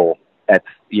self-owned label. That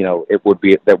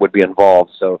would be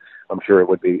involved. So I'm sure it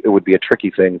would be a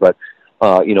tricky thing, but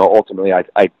ultimately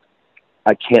I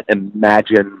can't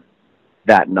imagine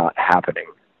that not happening.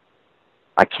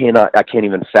 I can't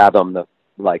even fathom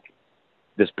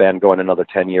this band going another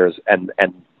 10 years and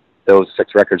those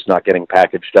 6 records not getting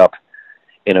packaged up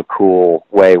in a cool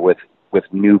way with with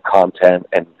new content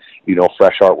and, you know,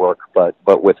 fresh artwork, but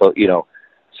with, you know,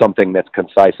 something that's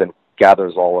concise and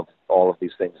gathers all of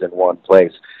these things in one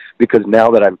place. Because now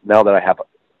that I have,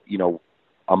 you know,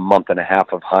 a month and a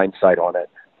half of hindsight on it,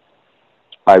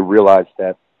 I realize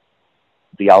that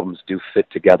the albums do fit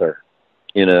together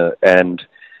and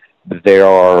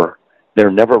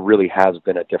there never really has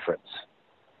been a difference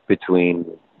between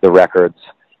the records,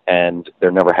 and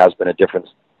there never has been a difference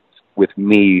with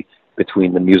me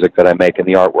between the music that I make and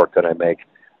the artwork that I make.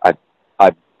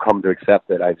 I've come to accept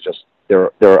that I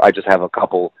just have a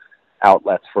couple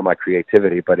outlets for my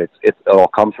creativity, but it all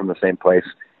comes from the same place.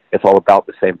 It's all about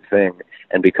the same thing.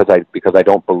 And because I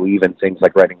don't believe in things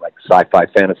like writing like sci-fi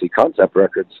fantasy concept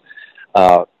records,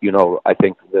 you know, I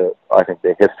think the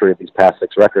history of these past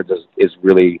 6 records is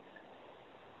really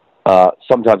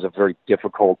sometimes a very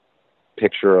difficult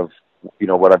picture of, you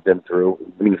know, what I've been through.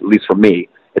 I mean, at least for me,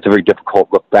 it's a very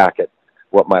difficult look back at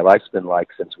what my life's been like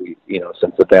since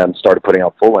the band started putting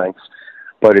out full lengths.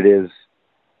 But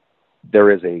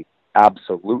there is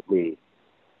absolutely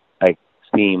a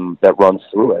theme that runs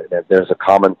through it. There's a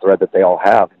common thread that they all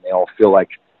have, and they all feel like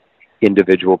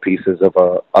individual pieces of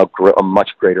a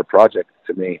much greater project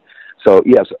to me. So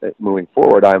yes, moving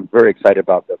forward, I'm very excited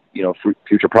about the, you know,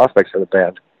 future prospects for the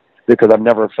band, because I've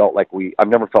never felt like we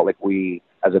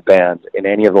as a band in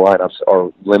any of the lineups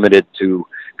are limited to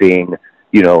being,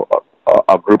 you know,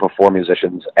 a group of 4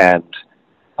 musicians and,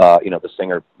 you know, the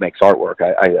singer makes artwork.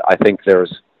 I think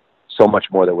there's so much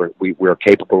more that we're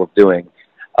capable of doing.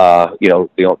 You know,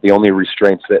 the only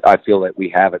restraints that I feel that we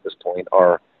have at this point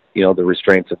are, you know, the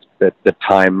restraints of the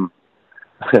time,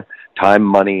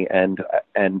 money, and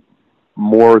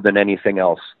more than anything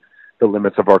else, the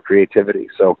limits of our creativity.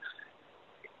 So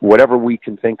whatever we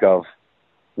can think of,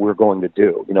 we're going to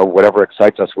do. You know, whatever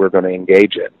excites us, we're going to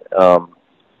engage in.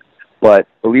 But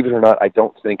believe it or not, I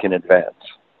don't think in advance,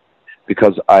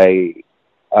 because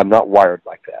I'm not wired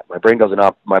like that. My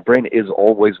brain is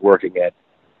always working at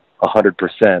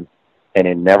 100%, and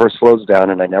it never slows down,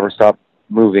 and I never stop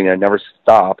moving. I never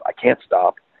stop. I can't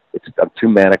stop. I'm too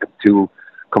manic. I'm too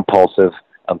compulsive.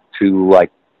 I'm too I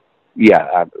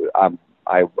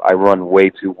run way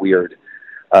too weird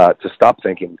to stop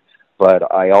thinking.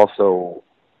 But I also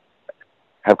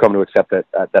have come to accept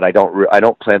that I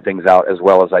don't plan things out as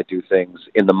well as I do things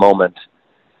in the moment.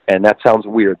 And that sounds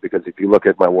weird, because if you look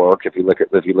at my work, if you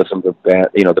listen to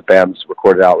the band's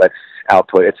recorded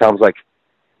output, it sounds like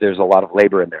there's a lot of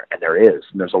labor in there, and there is,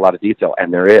 and there's a lot of detail,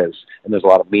 and there's a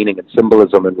lot of meaning and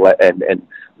symbolism and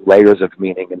layers of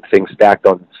meaning and things stacked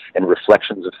on, and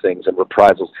reflections of things and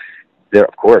reprisals. There,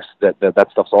 of course, that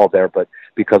stuff's all there, but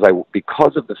because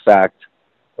of the fact,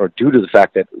 or due to the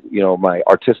fact that, you know, my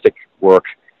artistic work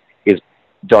is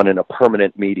done in a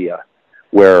permanent media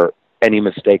where any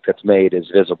mistake that's made is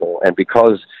visible, and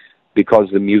because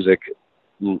the music,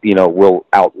 you know, will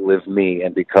outlive me,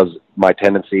 and because my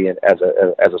tendency as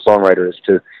a songwriter is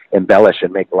to embellish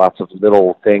and make lots of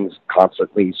little things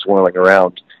constantly swirling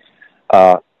around,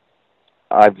 I've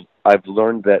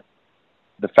learned that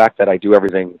the fact that I do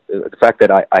everything, the fact that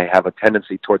I have a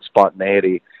tendency towards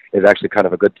spontaneity is actually kind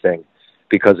of a good thing,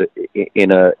 because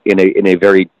in a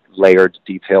very layered,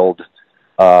 detailed,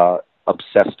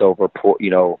 obsessed over, you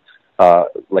know,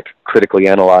 like critically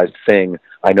analyzed thing,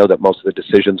 I know that most of the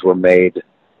decisions were made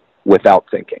without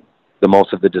thinking.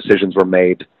 Most of the decisions were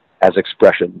made as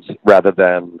expressions rather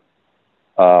than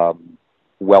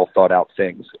well thought out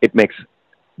things. It makes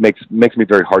me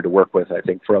very hard to work with, I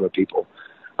think, for other people.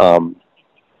 And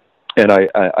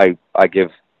I give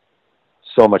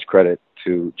so much credit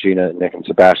to Gina, Nick, and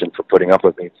Sebastian for putting up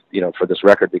with me, you know, for this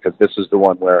record, because this is the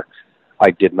one where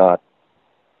I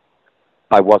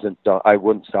wasn't done. I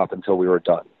wouldn't stop until we were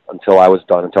done, until I was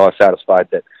done, until I was satisfied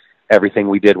that everything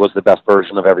we did was the best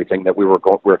version of everything that we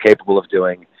were capable of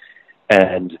doing.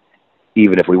 And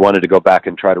even if we wanted to go back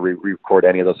and try to re-record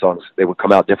any of those songs, they would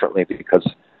come out differently, because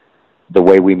the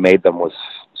way we made them was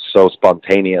so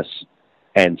spontaneous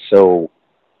and so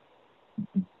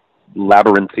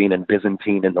labyrinthine and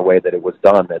Byzantine in the way that it was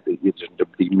done that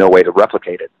there'd be no way to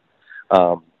replicate it.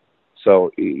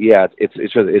 So yeah,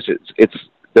 it's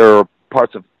there are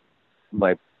parts of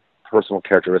my personal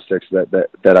characteristics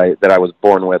that I was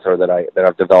born with, or that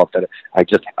I've developed, that I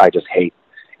just hate.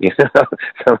 You know,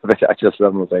 some of it,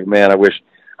 I'm like, man, I wish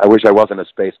I wasn't a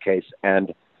space case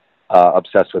and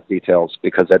obsessed with details,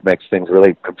 because that makes things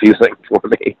really confusing for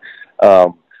me.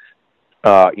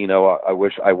 You know, I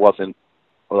wish I wasn't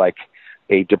like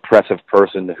a depressive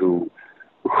person who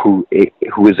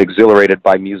is exhilarated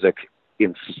by music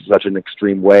in such an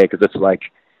extreme way, because it's like,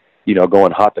 you know,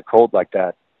 going hot to cold like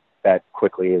that. that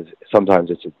quickly is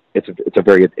sometimes it's a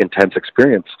very intense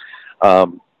experience.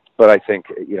 But I think,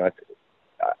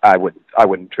 I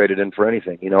wouldn't trade it in for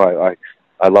anything.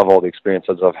 I love all the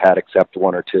experiences I've had except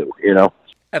one or two,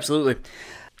 Absolutely.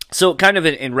 So kind of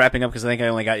in wrapping up, because I think I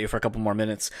only got you for a couple more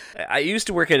minutes, I used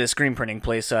to work at a screen printing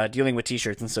place, dealing with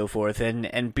t-shirts and so forth,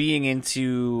 and being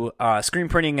into screen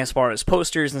printing as far as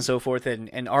posters and so forth,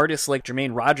 and artists like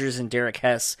Jermaine Rogers and Derek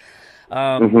Hess.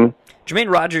 Jermaine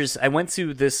Rogers, I went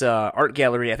to this art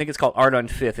gallery, I think it's called Art on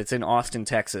Fifth, it's in Austin,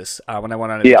 Texas, when I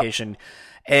went on a vacation.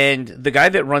 And the guy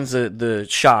that runs the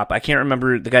shop, I can't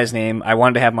remember the guy's name. I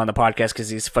wanted to have him on the podcast because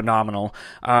he's phenomenal.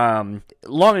 Long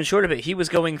and short of it, he was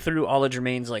going through all of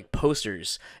Jermaine's like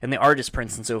posters and the artist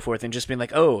prints and so forth, and just being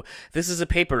like, "Oh, this is a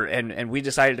paper," and we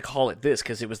decided to call it this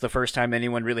because it was the first time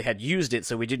anyone really had used it,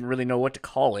 so we didn't really know what to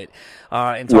call it.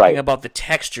 And talking about the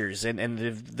textures and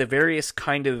the various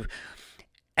kind of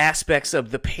aspects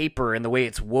of the paper and the way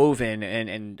it's woven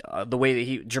and the way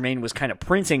that Jermaine was kind of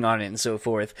printing on it and so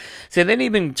forth. So then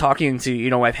even talking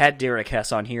to, I've had Derek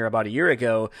Hess on here about a year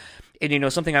ago,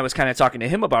 and, something I was kind of talking to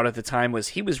him about at the time was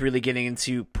he was really getting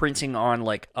into printing on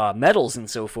like metals and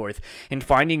so forth and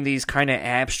finding these kind of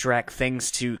abstract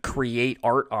things to create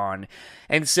art on.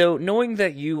 And so knowing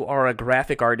that you are a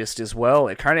graphic artist as well,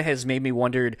 it kind of has made me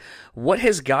wondered what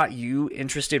has got you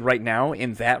interested right now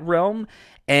in that realm,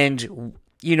 and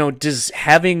does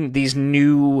having these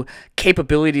new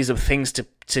capabilities of things to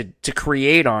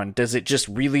create on, has it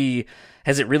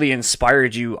really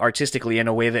inspired you artistically in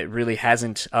a way that really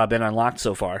hasn't been unlocked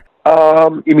so far?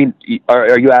 You mean,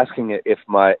 are you asking if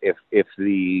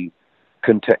the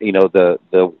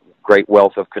the great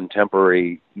wealth of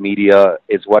contemporary media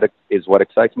is what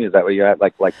excites me? Is that what you're at?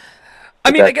 Like I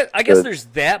mean, I guess there's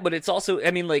that, but it's also,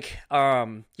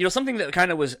 something that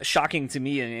kind of was shocking to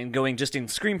me and going just in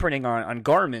screen printing on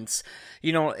garments,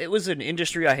 it was an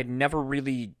industry I had never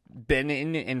really been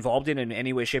involved in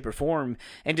any way, shape, or form,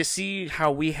 and to see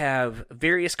how we have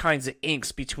various kinds of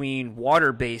inks between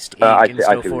water-based ink and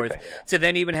so forth, to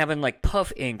then even having like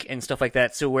puff ink and stuff like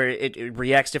that, so where it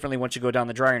reacts differently once you go down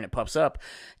the dryer and it puffs up,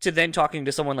 to then talking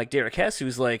to someone like Derek Hess,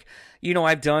 who's like,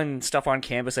 I've done stuff on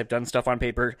canvas, I've done stuff on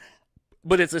paper,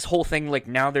 but it's this whole thing, like,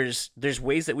 now there's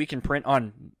ways that we can print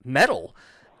on metal,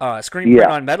 screen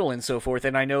print on metal and so forth.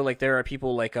 And I know, like, there are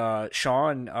people like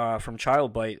Sean from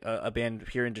Child Bite, a band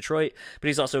here in Detroit, but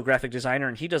he's also a graphic designer,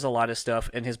 and he does a lot of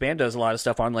stuff, and his band does a lot of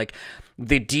stuff on, like,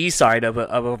 the D side of a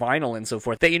vinyl and so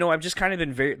forth. That, I've just kind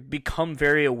of become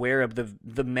very aware of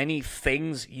the many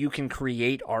things you can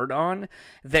create art on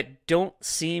that don't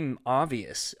seem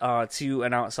obvious to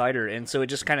an outsider. And so it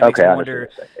just kind of makes me wonder,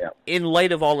 in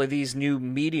light of all of these new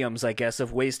mediums, I guess,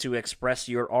 of ways to express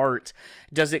your art,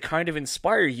 does it kind of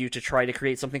inspire you to try to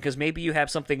create something? Because maybe you have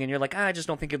something and you're like, I just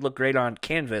don't think it'd look great on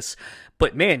canvas,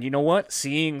 but man, you know what,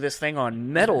 seeing this thing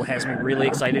on metal has me really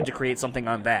excited to create something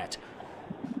on that.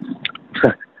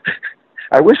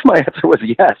 I wish my answer was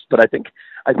yes, but I think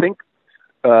like,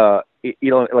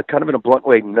 kind of in a blunt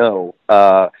way, no.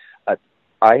 And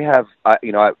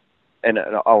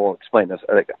I'll explain this.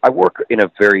 I work in the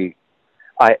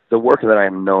work that I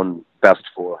am known best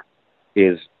for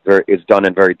is done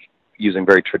using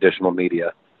very traditional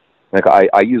media. Like,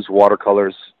 I use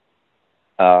watercolors.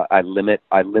 I limit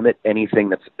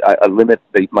anything I limit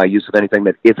my use of anything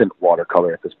that isn't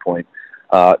watercolor at this point.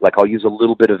 Like, I'll use a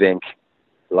little bit of ink,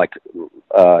 like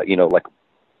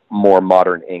more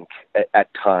modern ink at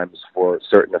times for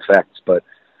certain effects, but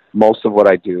most of what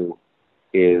I do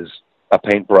is a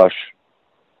paintbrush,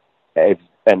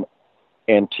 an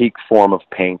antique form of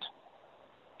paint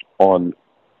on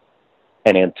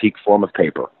an antique form of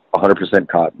paper, 100%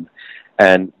 cotton,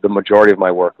 and the majority of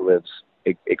my work lives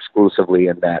exclusively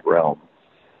in that realm.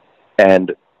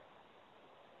 And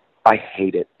I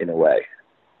hate it in a way,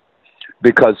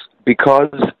 because when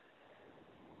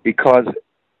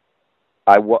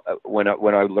I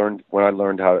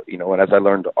learned how, as I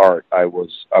learned art, I was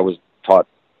taught,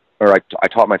 or I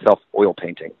taught myself oil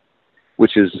painting,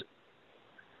 which is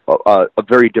a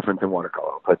very different than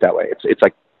watercolor. I'll put it that way.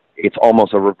 It's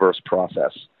almost a reverse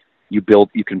process. You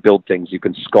can build things, you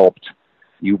can sculpt,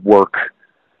 you work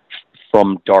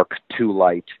from dark to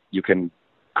light, you can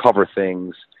cover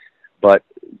things, but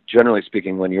generally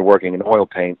speaking, when you're working in oil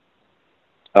paint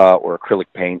or acrylic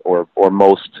paint or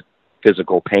most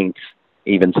physical paints,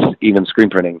 even screen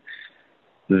printing,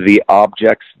 the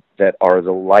objects that are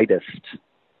the lightest,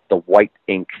 the white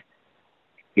ink,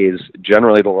 is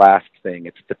generally the last thing.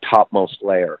 It's the topmost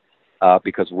layer,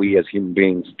 because we as human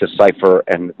beings decipher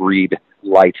and read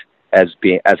light as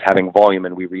having volume,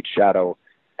 and we read shadow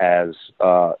as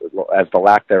the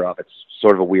lack thereof. It's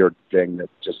sort of a weird thing that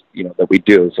just, that we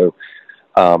do. So,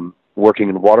 working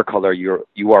in watercolor,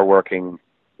 you are working,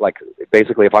 like,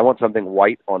 basically, if I want something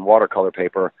white on watercolor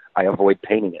paper, I avoid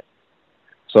painting it.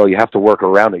 So you have to work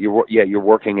around it. You're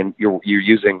working, and you're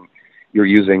using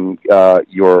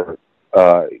your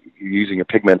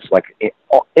pigments like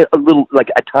a little, like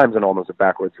at times in almost a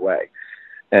backwards way,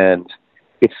 and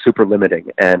it's super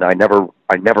limiting. And I never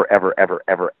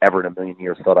ever in a million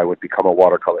years thought I would become a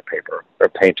watercolor paper or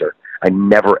painter. I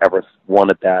never ever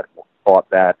wanted that, thought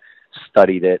that,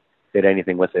 studied it, did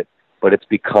anything with it. But it's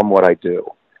become what I do.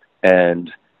 And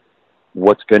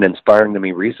what's been inspiring to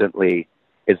me recently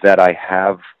is that I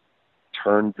have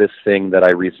turned this thing that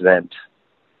I resent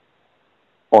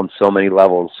on so many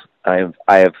levels. I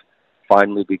have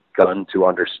finally begun to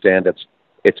understand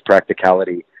its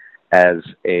practicality as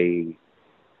a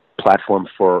platform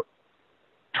for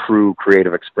true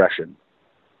creative expression,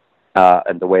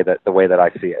 and the way that I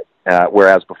see it.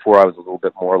 Whereas before I was a little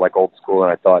bit more like old school,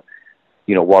 and I thought,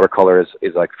 watercolor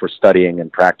is like for studying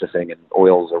and practicing, and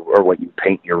oils or what you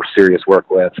paint your serious work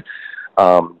with.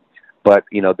 But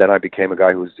then I became a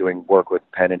guy who was doing work with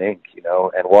pen and ink,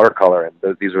 and watercolor, and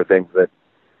these are things that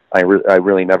I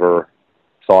really never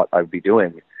thought I'd be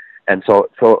doing. And so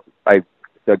I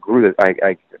grew.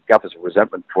 I got this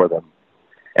resentment for them,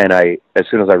 and as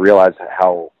soon as I realized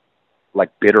how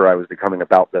bitter I was becoming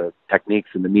about the techniques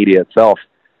and the media itself,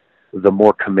 the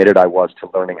more committed I was to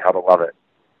learning how to love it.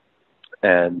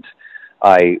 And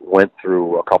I went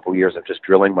through a couple years of just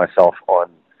drilling myself on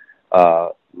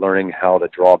learning how to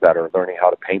draw better, learning how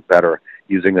to paint better,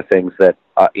 using the things that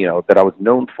that I was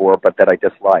known for, but that I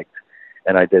disliked.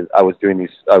 And I was doing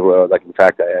these, in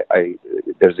fact,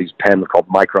 there's these pens called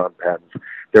micron pens.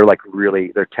 They're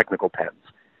they're technical pens.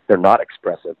 They're not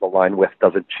expressive. The line width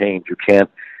doesn't change. You can't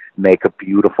make a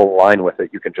beautiful line with it.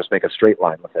 You can just make a straight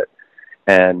line with it.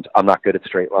 And I'm not good at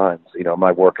straight lines.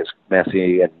 My work is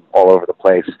messy and all over the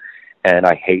place. And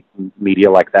I hate media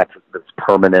like that that's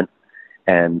permanent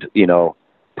and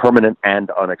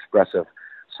unexpressive.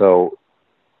 So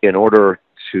in order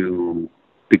to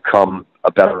become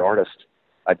a better artist,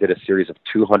 I did a series of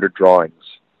 200 drawings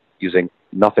using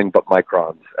nothing but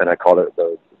microns, and I called it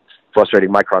the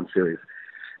Frustrating Micron Series,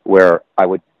 where I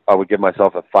would give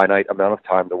myself a finite amount of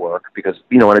time to work, because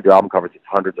when I do album covers, it's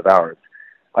hundreds of hours.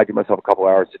 I'd give myself a couple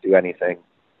hours to do anything,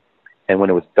 and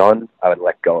when it was done, I would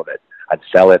let go of it. I'd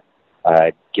sell it,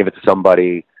 I'd give it to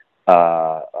somebody,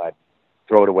 I'd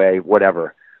throw it away,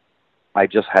 whatever. I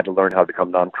just had to learn how to become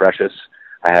non-precious.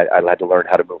 I had to learn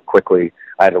how to move quickly.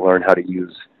 I had to learn how to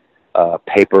use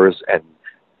papers and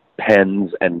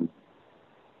pens and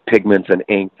pigments and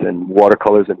inks and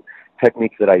watercolors and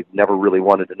techniques that I never really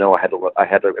wanted to know. I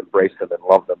had to embrace them and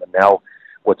love them. And now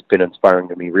what's been inspiring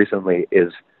to me recently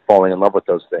is falling in love with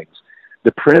those things.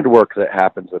 The printed work that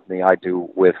happens with me, I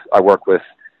work with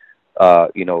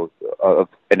an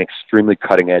extremely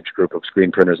cutting edge group of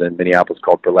screen printers in Minneapolis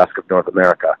called Burlesque of North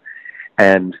America.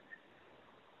 And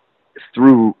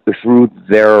through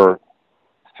their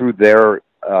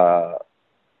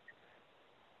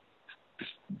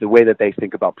the way that they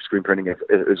think about screen printing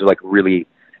is really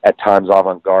at times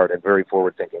avant-garde and very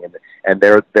forward-thinking, and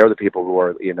they're the people who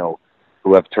are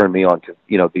who have turned me on to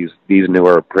these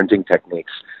newer printing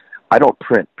techniques. I don't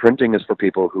print. Printing is for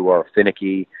people who are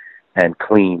finicky and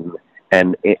clean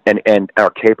and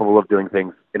are capable of doing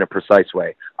things in a precise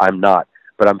way. I'm not,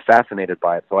 but I'm fascinated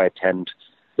by it, so I attend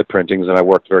the printings and I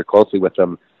work very closely with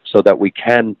them so that we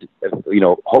can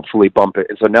hopefully bump it.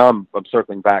 And so now I'm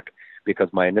circling back, because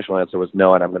my initial answer was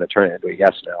no, and I'm going to turn it into a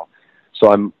yes now.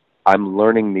 So I'm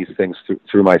learning these things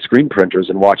through my screen printers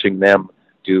and watching them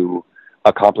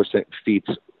accomplish feats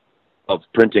of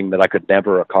printing that I could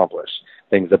never accomplish,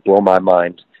 things that blow my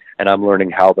mind. And I'm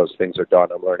learning how those things are done.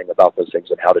 I'm learning about those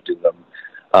things and how to do them,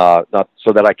 not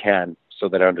so that I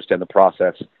understand the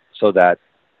process, so that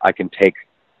I can take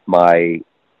my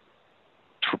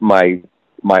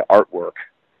artwork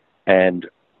and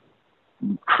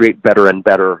create better and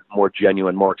better, more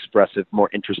genuine, more expressive, more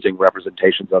interesting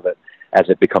representations of it as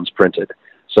it becomes printed,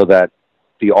 so that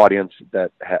the audience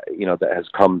that has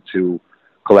come to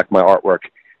collect my artwork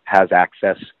has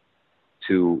access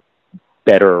to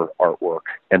better artwork,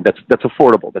 and that's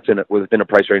affordable. That's within a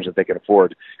price range that they can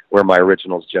afford, where my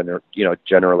originals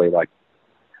generally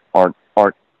aren't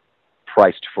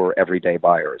priced for everyday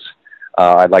buyers.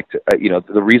 I'd like to,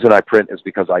 the reason I print is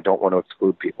because I don't want to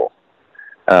exclude people.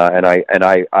 And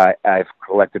I've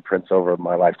collected prints over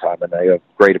my lifetime, and I have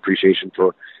great appreciation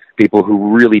for people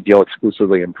who really deal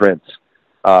exclusively in prints.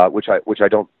 which I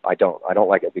don't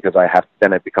like it because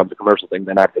then it becomes a commercial thing.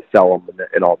 Then I have to sell them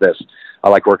and all this. I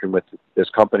like working with this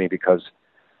company because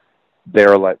they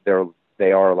are like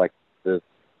the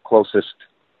closest.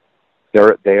 They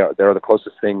are the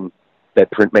closest thing that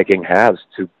printmaking has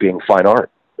to being fine art.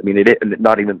 I mean,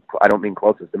 not even. I don't mean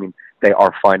closest. I mean, they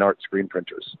are fine art screen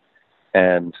printers,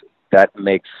 and that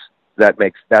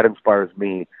inspires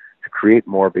me to create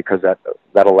more because that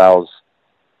allows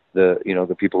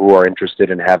the people who are interested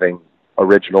in having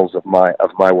originals of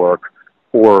my work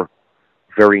or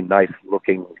very nice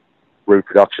looking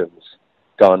reproductions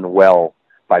done well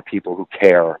by people who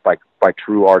care, by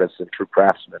true artists and true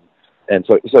craftsmen. And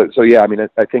so yeah, I mean,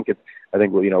 I think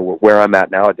where I'm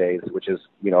at nowadays, which is,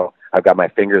 I've got my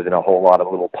fingers in a whole lot of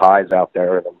little pies out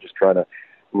there, and I'm just trying to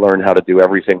learn how to do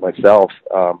everything myself.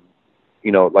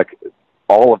 Like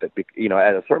all of it,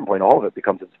 at a certain point, all of it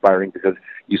becomes inspiring because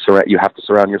you have to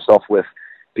surround yourself with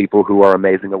people who are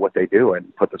amazing at what they do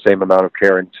and put the same amount of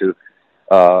care into,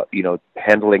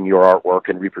 handling your artwork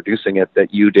and reproducing it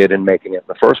that you did in making it in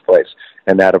the first place.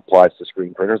 And that applies to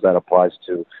screen printers, that applies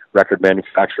to record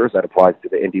manufacturers, that applies to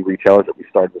the indie retailers that we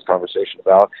started this conversation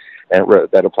about, and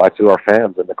that applies to our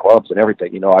fans and the clubs and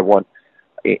everything. I want,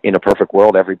 in a perfect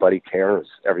world, everybody cares,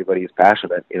 everybody is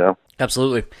passionate,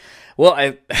 Absolutely. Well,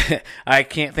 I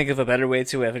can't think of a better way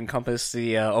to have encompassed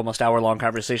the almost hour-long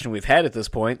conversation we've had at this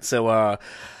point. So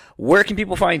where can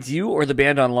people find you or the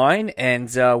band online, and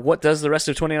what does the rest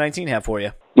of 2019 have for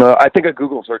you? I think a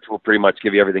Google search will pretty much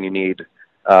give you everything you need.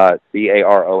 Baroness.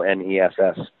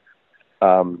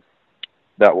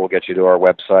 That will get you to our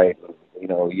website,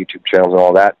 YouTube channels and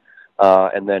all that.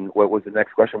 And then what was the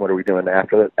next question? What are we doing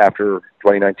after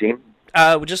 2019?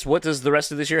 Just what does the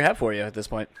rest of this year have for you at this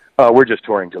point? We're just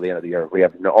touring till the end of the year. We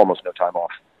have almost no time off.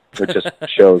 It just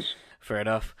shows. Fair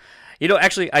enough.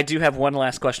 Actually, I do have one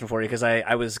last question for you because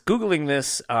I was Googling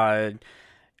this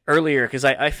earlier because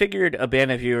I figured a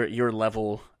band of your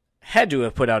level had to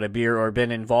have put out a beer or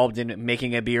been involved in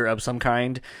making a beer of some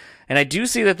kind. And I do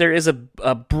see that there is a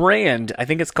brand, I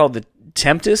think it's called the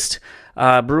Tempest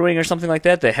Brewing or something like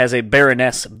that has a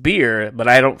Baroness beer, but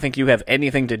I don't think you have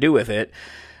anything to do with it.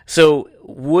 So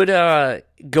would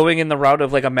going in the route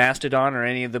of like a Mastodon or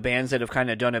any of the bands that have kind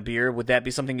of done a beer, would that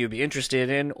be something you'd be interested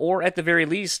in? Or at the very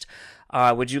least,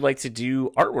 would you like to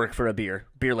do artwork for a beer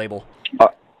label?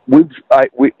 The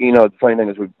funny thing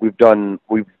is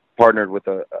we've partnered with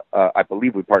I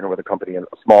believe we partnered with a company, a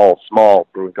small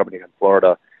brewing company in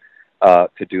Florida,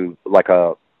 to do like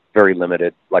a very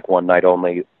limited, like one night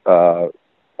only, I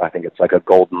think it's like a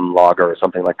golden lager or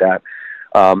something like that.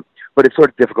 But it's sort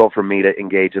of difficult for me to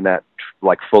engage in that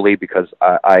like fully because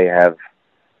I have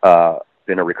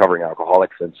been a recovering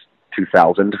alcoholic since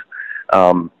 2000.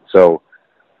 So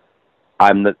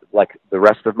I'm like the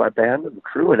rest of my band and the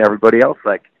crew and everybody else,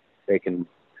 like they can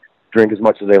drink as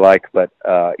much as they like. But,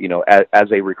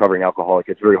 as a recovering alcoholic,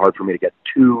 it's very hard for me to get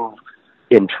too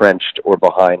entrenched or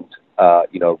behind,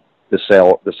 the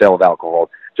sale of alcohol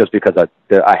just because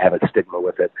I have a stigma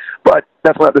with it. But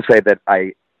that's not to say that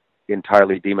I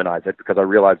entirely demonize it because I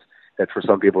realize that for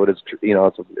some people it is,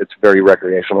 it's very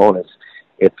recreational and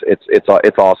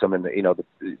it's awesome. And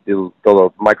the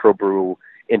microbrew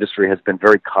industry has been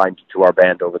very kind to our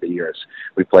band over the years.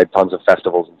 We played tons of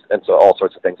festivals and so all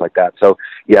sorts of things like that. So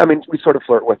yeah, I mean, we sort of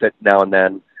flirt with it now and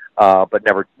then, but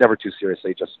never too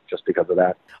seriously just because of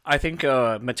that. I think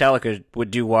Metallica would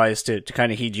do wise to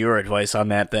kind of heed your advice on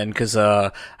that then, because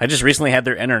I just recently had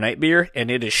their Enter Night beer,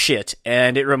 and it is shit.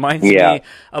 And it reminds me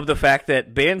of the fact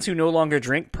that bands who no longer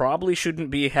drink probably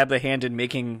shouldn't have a hand in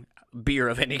making beer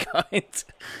of any kind.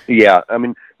 Yeah, I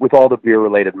mean, with all the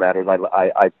beer-related matters,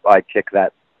 I kick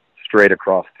that straight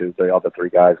across to the other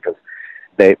three guys because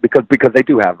they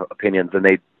do have opinions and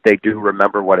they do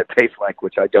remember what it tastes like,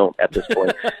 which I don't at this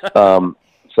point.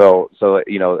 So I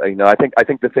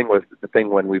think the thing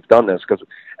when we've done this, because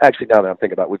actually now that I'm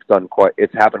thinking about it,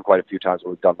 it's happened quite a few times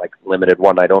where we've done like limited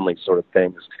one night only sort of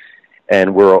things, and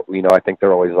I think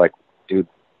they're always like, dude,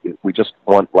 we just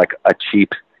want like a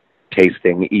cheap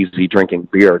tasting, easy drinking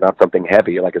beer, not something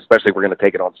heavy. Like especially if we're going to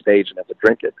take it on stage and have to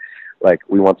drink it, like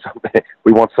we want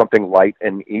something light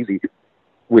and easy,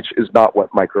 which is not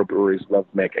what microbreweries love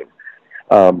making.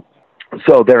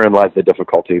 So therein lies the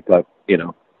difficulty, but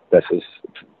this is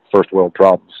first world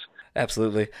problems.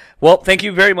 Absolutely. Well, thank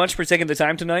you very much for taking the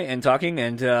time tonight and talking,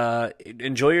 and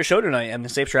enjoy your show tonight and the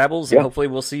safe travels. And hopefully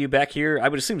we'll see you back here. I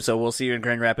would assume so. We'll see you in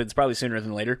Grand Rapids probably sooner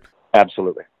than later.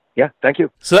 Absolutely. Yeah, thank you.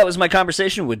 So that was my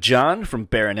conversation with John from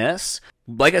Baroness.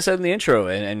 Like I said in the intro,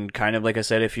 and kind of like I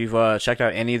said, if you've checked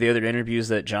out any of the other interviews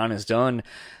that John has done,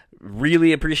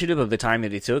 really appreciative of the time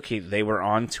that he took. They were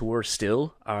on tour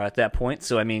still at that point.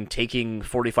 So, I mean, taking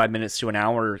 45 minutes to an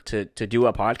hour to do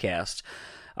a podcast,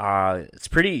 it's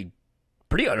pretty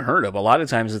unheard of. A lot of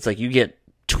times it's like you get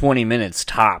 20 minutes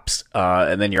tops,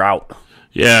 and then you're out.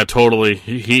 Yeah, totally.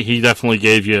 He definitely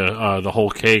gave you the whole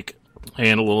cake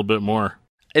and a little bit more.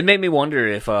 It made me wonder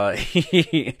if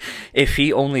if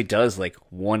he only does like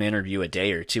one interview a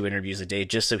day or 2 interviews a day,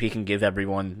 just so he can give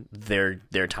everyone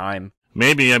their time.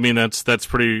 Maybe. I mean, that's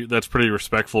pretty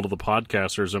respectful to the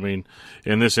podcasters. I mean,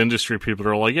 in this industry, people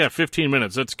are like, yeah, 15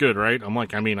 minutes, that's good, right? I'm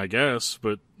like, I mean, I guess,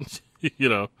 but you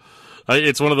know,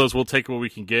 it's one of those, we'll take what we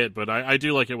can get. But I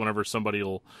do like it whenever somebody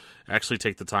will actually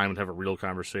take the time and have a real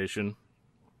conversation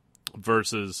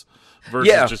versus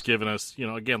just giving us, you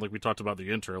know, again, like we talked about the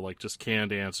intro, like just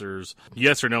canned answers.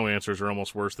 Yes or no answers are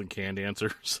almost worse than canned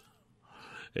answers.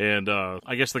 And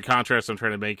I guess the contrast I'm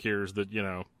trying to make here is that, you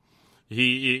know, he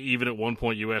even at one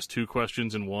point you asked 2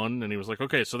 questions in one, and he was like,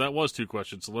 okay, so that was 2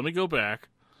 questions, so let me go back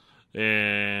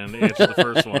and answer the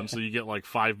first one. So you get like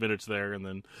 5 minutes there, and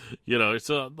then, you know, it's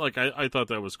like I thought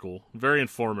that was cool, very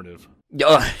informative.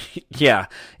 Yeah,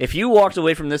 if you walked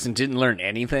away from this and didn't learn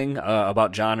anything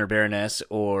about John or Baroness,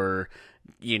 or,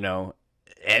 you know,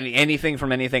 anything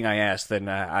from anything I asked, then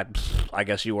I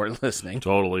guess you weren't listening.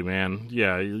 Totally, man.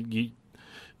 Yeah,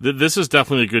 this is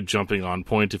definitely a good jumping on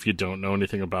point if you don't know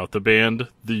anything about the band.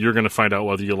 You're going to find out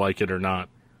whether you like it or not,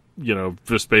 you know,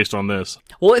 just based on this.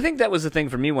 Well, I think that was the thing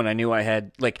for me when I knew I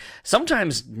had, like,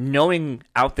 sometimes knowing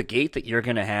out the gate that you're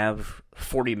going to have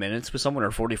 40 minutes with someone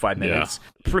or 45 minutes,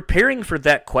 preparing for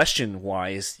that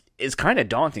question-wise is kind of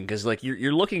daunting, because, like,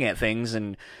 you're looking at things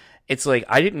and it's like,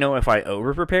 I didn't know if I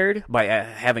over-prepared by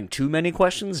having too many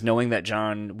questions, knowing that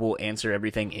John will answer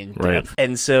everything in depth. Right.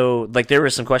 And so, like, there were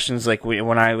some questions, like,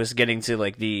 when I was getting to,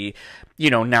 like, the, you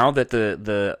know, now that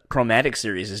the chromatic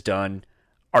series is done,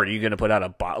 are you going to put out a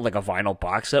vinyl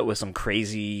box set with some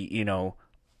crazy, you know,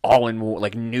 all-in,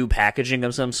 like, new packaging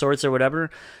of some sorts or whatever?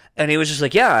 And he was just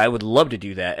like, yeah, I would love to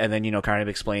do that. And then, you know, kind of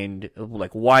explained,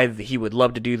 like, why he would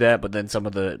love to do that, but then some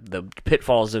of the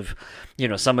pitfalls of, you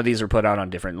know, some of these are put out on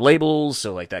different labels,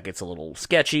 so, like, that gets a little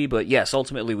sketchy. But, yes,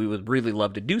 ultimately, we would really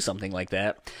love to do something like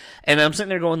that. And I'm sitting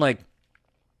there going, like,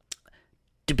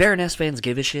 do Baroness fans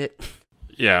give a shit?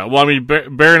 Yeah, well, I mean,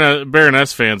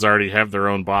 Baroness fans already have their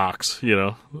own box, you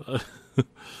know.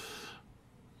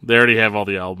 They already have all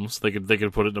the albums. They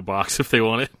could put it in a box if they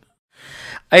want it.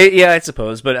 I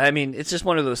suppose, but I mean, it's just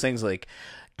one of those things, like,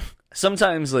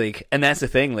 sometimes, like, and that's the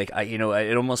thing, like,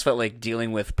 it almost felt like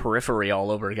dealing with Periphery all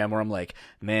over again, where I'm like,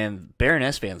 man,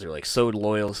 Baroness fans are, like, so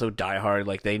loyal, so diehard,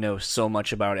 like, they know so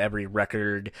much about every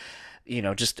record, you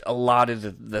know, just a lot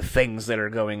of the things that are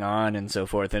going on and so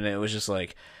forth, and it was just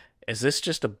like, is this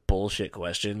just a bullshit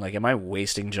question? Like, am I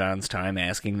wasting John's time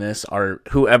asking this? Or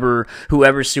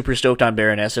whoever's super stoked on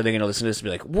Baroness, are they going to listen to this and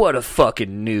be like, what a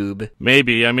fucking noob?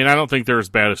 Maybe. I mean, I don't think they're as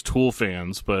bad as Tool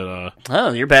fans, but...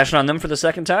 Oh, you're bashing on them for the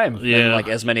second time in, like,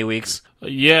 as many weeks.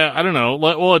 Yeah, I don't know.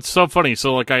 Well, it's so funny.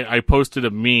 So, like, I posted a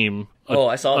meme.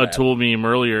 I saw that. A Tool meme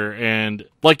earlier, and,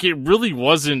 like, it really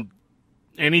wasn't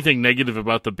anything negative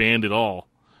about the band at all.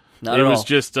 Not at all.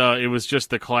 It was just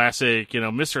the classic, you know,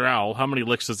 Mr. Owl, how many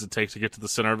licks does it take to get to the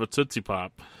center of a Tootsie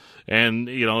Pop? And,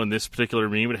 you know, in this particular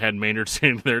meme, it had Maynard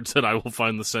standing there and said, I will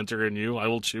find the center in you, I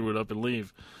will chew it up and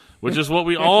leave. Which is what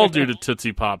we all do to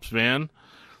Tootsie Pops, man.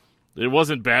 It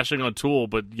wasn't bashing on Tool,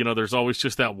 but, you know, there's always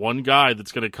just that one guy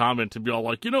that's going to comment and be all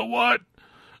like, you know what?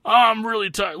 I'm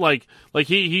really tired. Like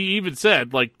he even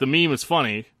said, like, the meme is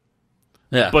funny.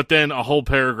 Yeah. But then a whole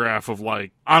paragraph of,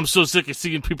 like, I'm so sick of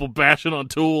seeing people bashing on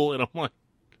Tool, and I'm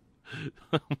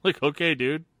like, okay,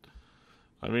 dude.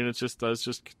 I mean, it's just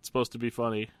supposed to be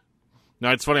funny.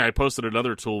 Now, it's funny, I posted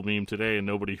another Tool meme today, and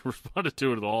nobody responded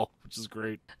to it at all, which is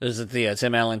great. Is it the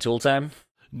Tim Allen Tool time?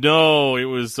 No, it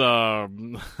was a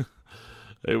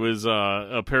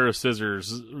pair of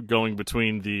scissors going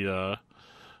between a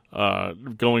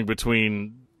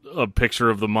picture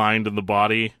of the mind and the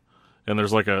body. And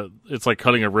there's it's like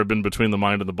cutting a ribbon between the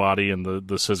mind and the body, and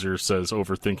the scissors says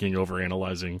overthinking,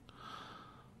 overanalyzing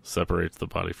separates the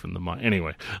body from the mind.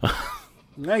 Anyway.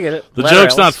 I get it. The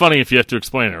joke's not funny if you have to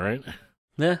explain it, right?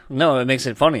 Yeah, no, it makes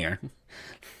it funnier.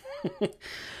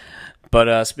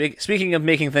 But speaking of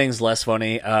making things less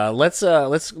funny,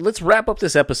 let's wrap up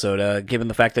this episode. Given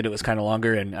the fact that it was kind of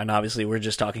longer, and obviously we're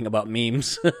just talking about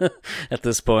memes at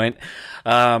this point.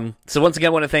 So once again,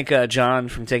 I want to thank John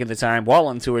for taking the time while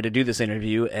on tour to do this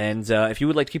interview. And if you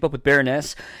would like to keep up with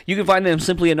Baroness, you can find them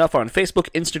simply enough on Facebook,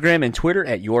 Instagram, and Twitter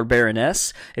at Your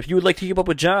Baroness. If you would like to keep up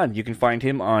with John, you can find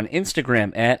him on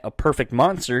Instagram at A Perfect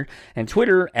Monster and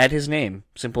Twitter at his name.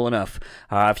 Simple enough.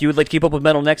 If you would like to keep up with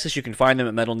Metal Nexus, you can find them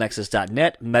at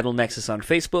metalnexus.net, Metal Nexus on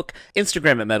Facebook,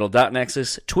 Instagram at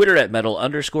metal.nexus, Twitter at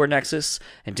metal_nexus,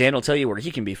 and Dan will tell you where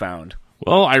he can be found.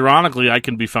 Well, ironically, I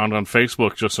can be found on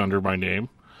Facebook just under my name,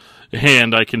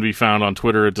 and I can be found on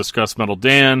Twitter at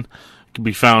DiscussMetalDan. Can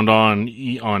be found on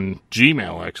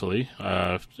Gmail, actually,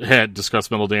 at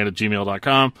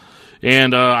discussmetaldan@gmail.com.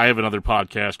 And I have another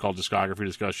podcast called Discography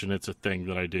Discussion. It's a thing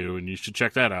that I do, and you should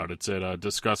check that out. It's at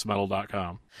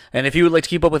discussmetal.com. And if you would like to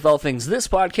keep up with all things this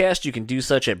podcast, you can do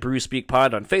such at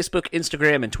BrewSpeakPod on Facebook,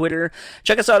 Instagram, and Twitter.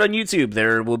 Check us out on YouTube.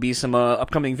 There will be some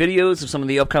upcoming videos of some of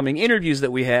the upcoming interviews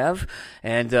that we have,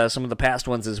 and some of the past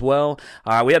ones as well.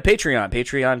 We have Patreon,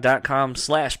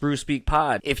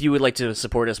 patreon.com/BrewSpeakPod. If you would like to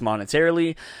support us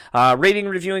monetarily, rating,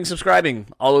 reviewing, subscribing,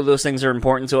 all of those things are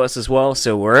important to us as well.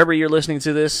 So wherever you're listening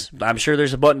to this, I'm sure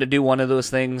there's a button to do one of those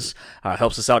things.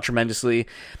 Helps us out tremendously.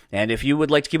 And if you would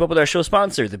like to keep up with our show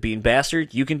sponsor, The Bean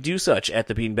Bastard, you can do such at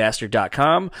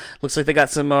thebeanbastard.com. Looks like they got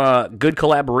some good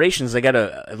collaborations.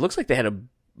 It looks like they had a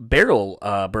barrel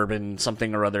bourbon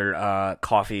something or other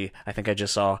coffee I think I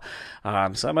just saw.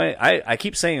 So I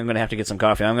keep saying I'm going to have to get some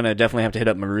coffee. I'm going to definitely have to hit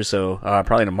up Maruso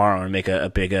probably tomorrow and make a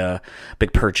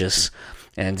big purchase.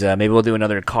 And maybe we'll do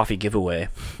another coffee giveaway.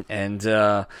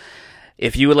 And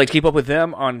if you would like to keep up with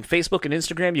them on Facebook and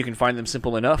Instagram, you can find them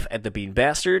simple enough at The Bean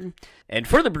Bastard. And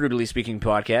for the Brewtally Speaking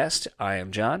Podcast, I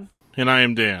am John. And I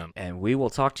am Dan. And we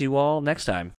will talk to you all next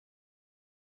time.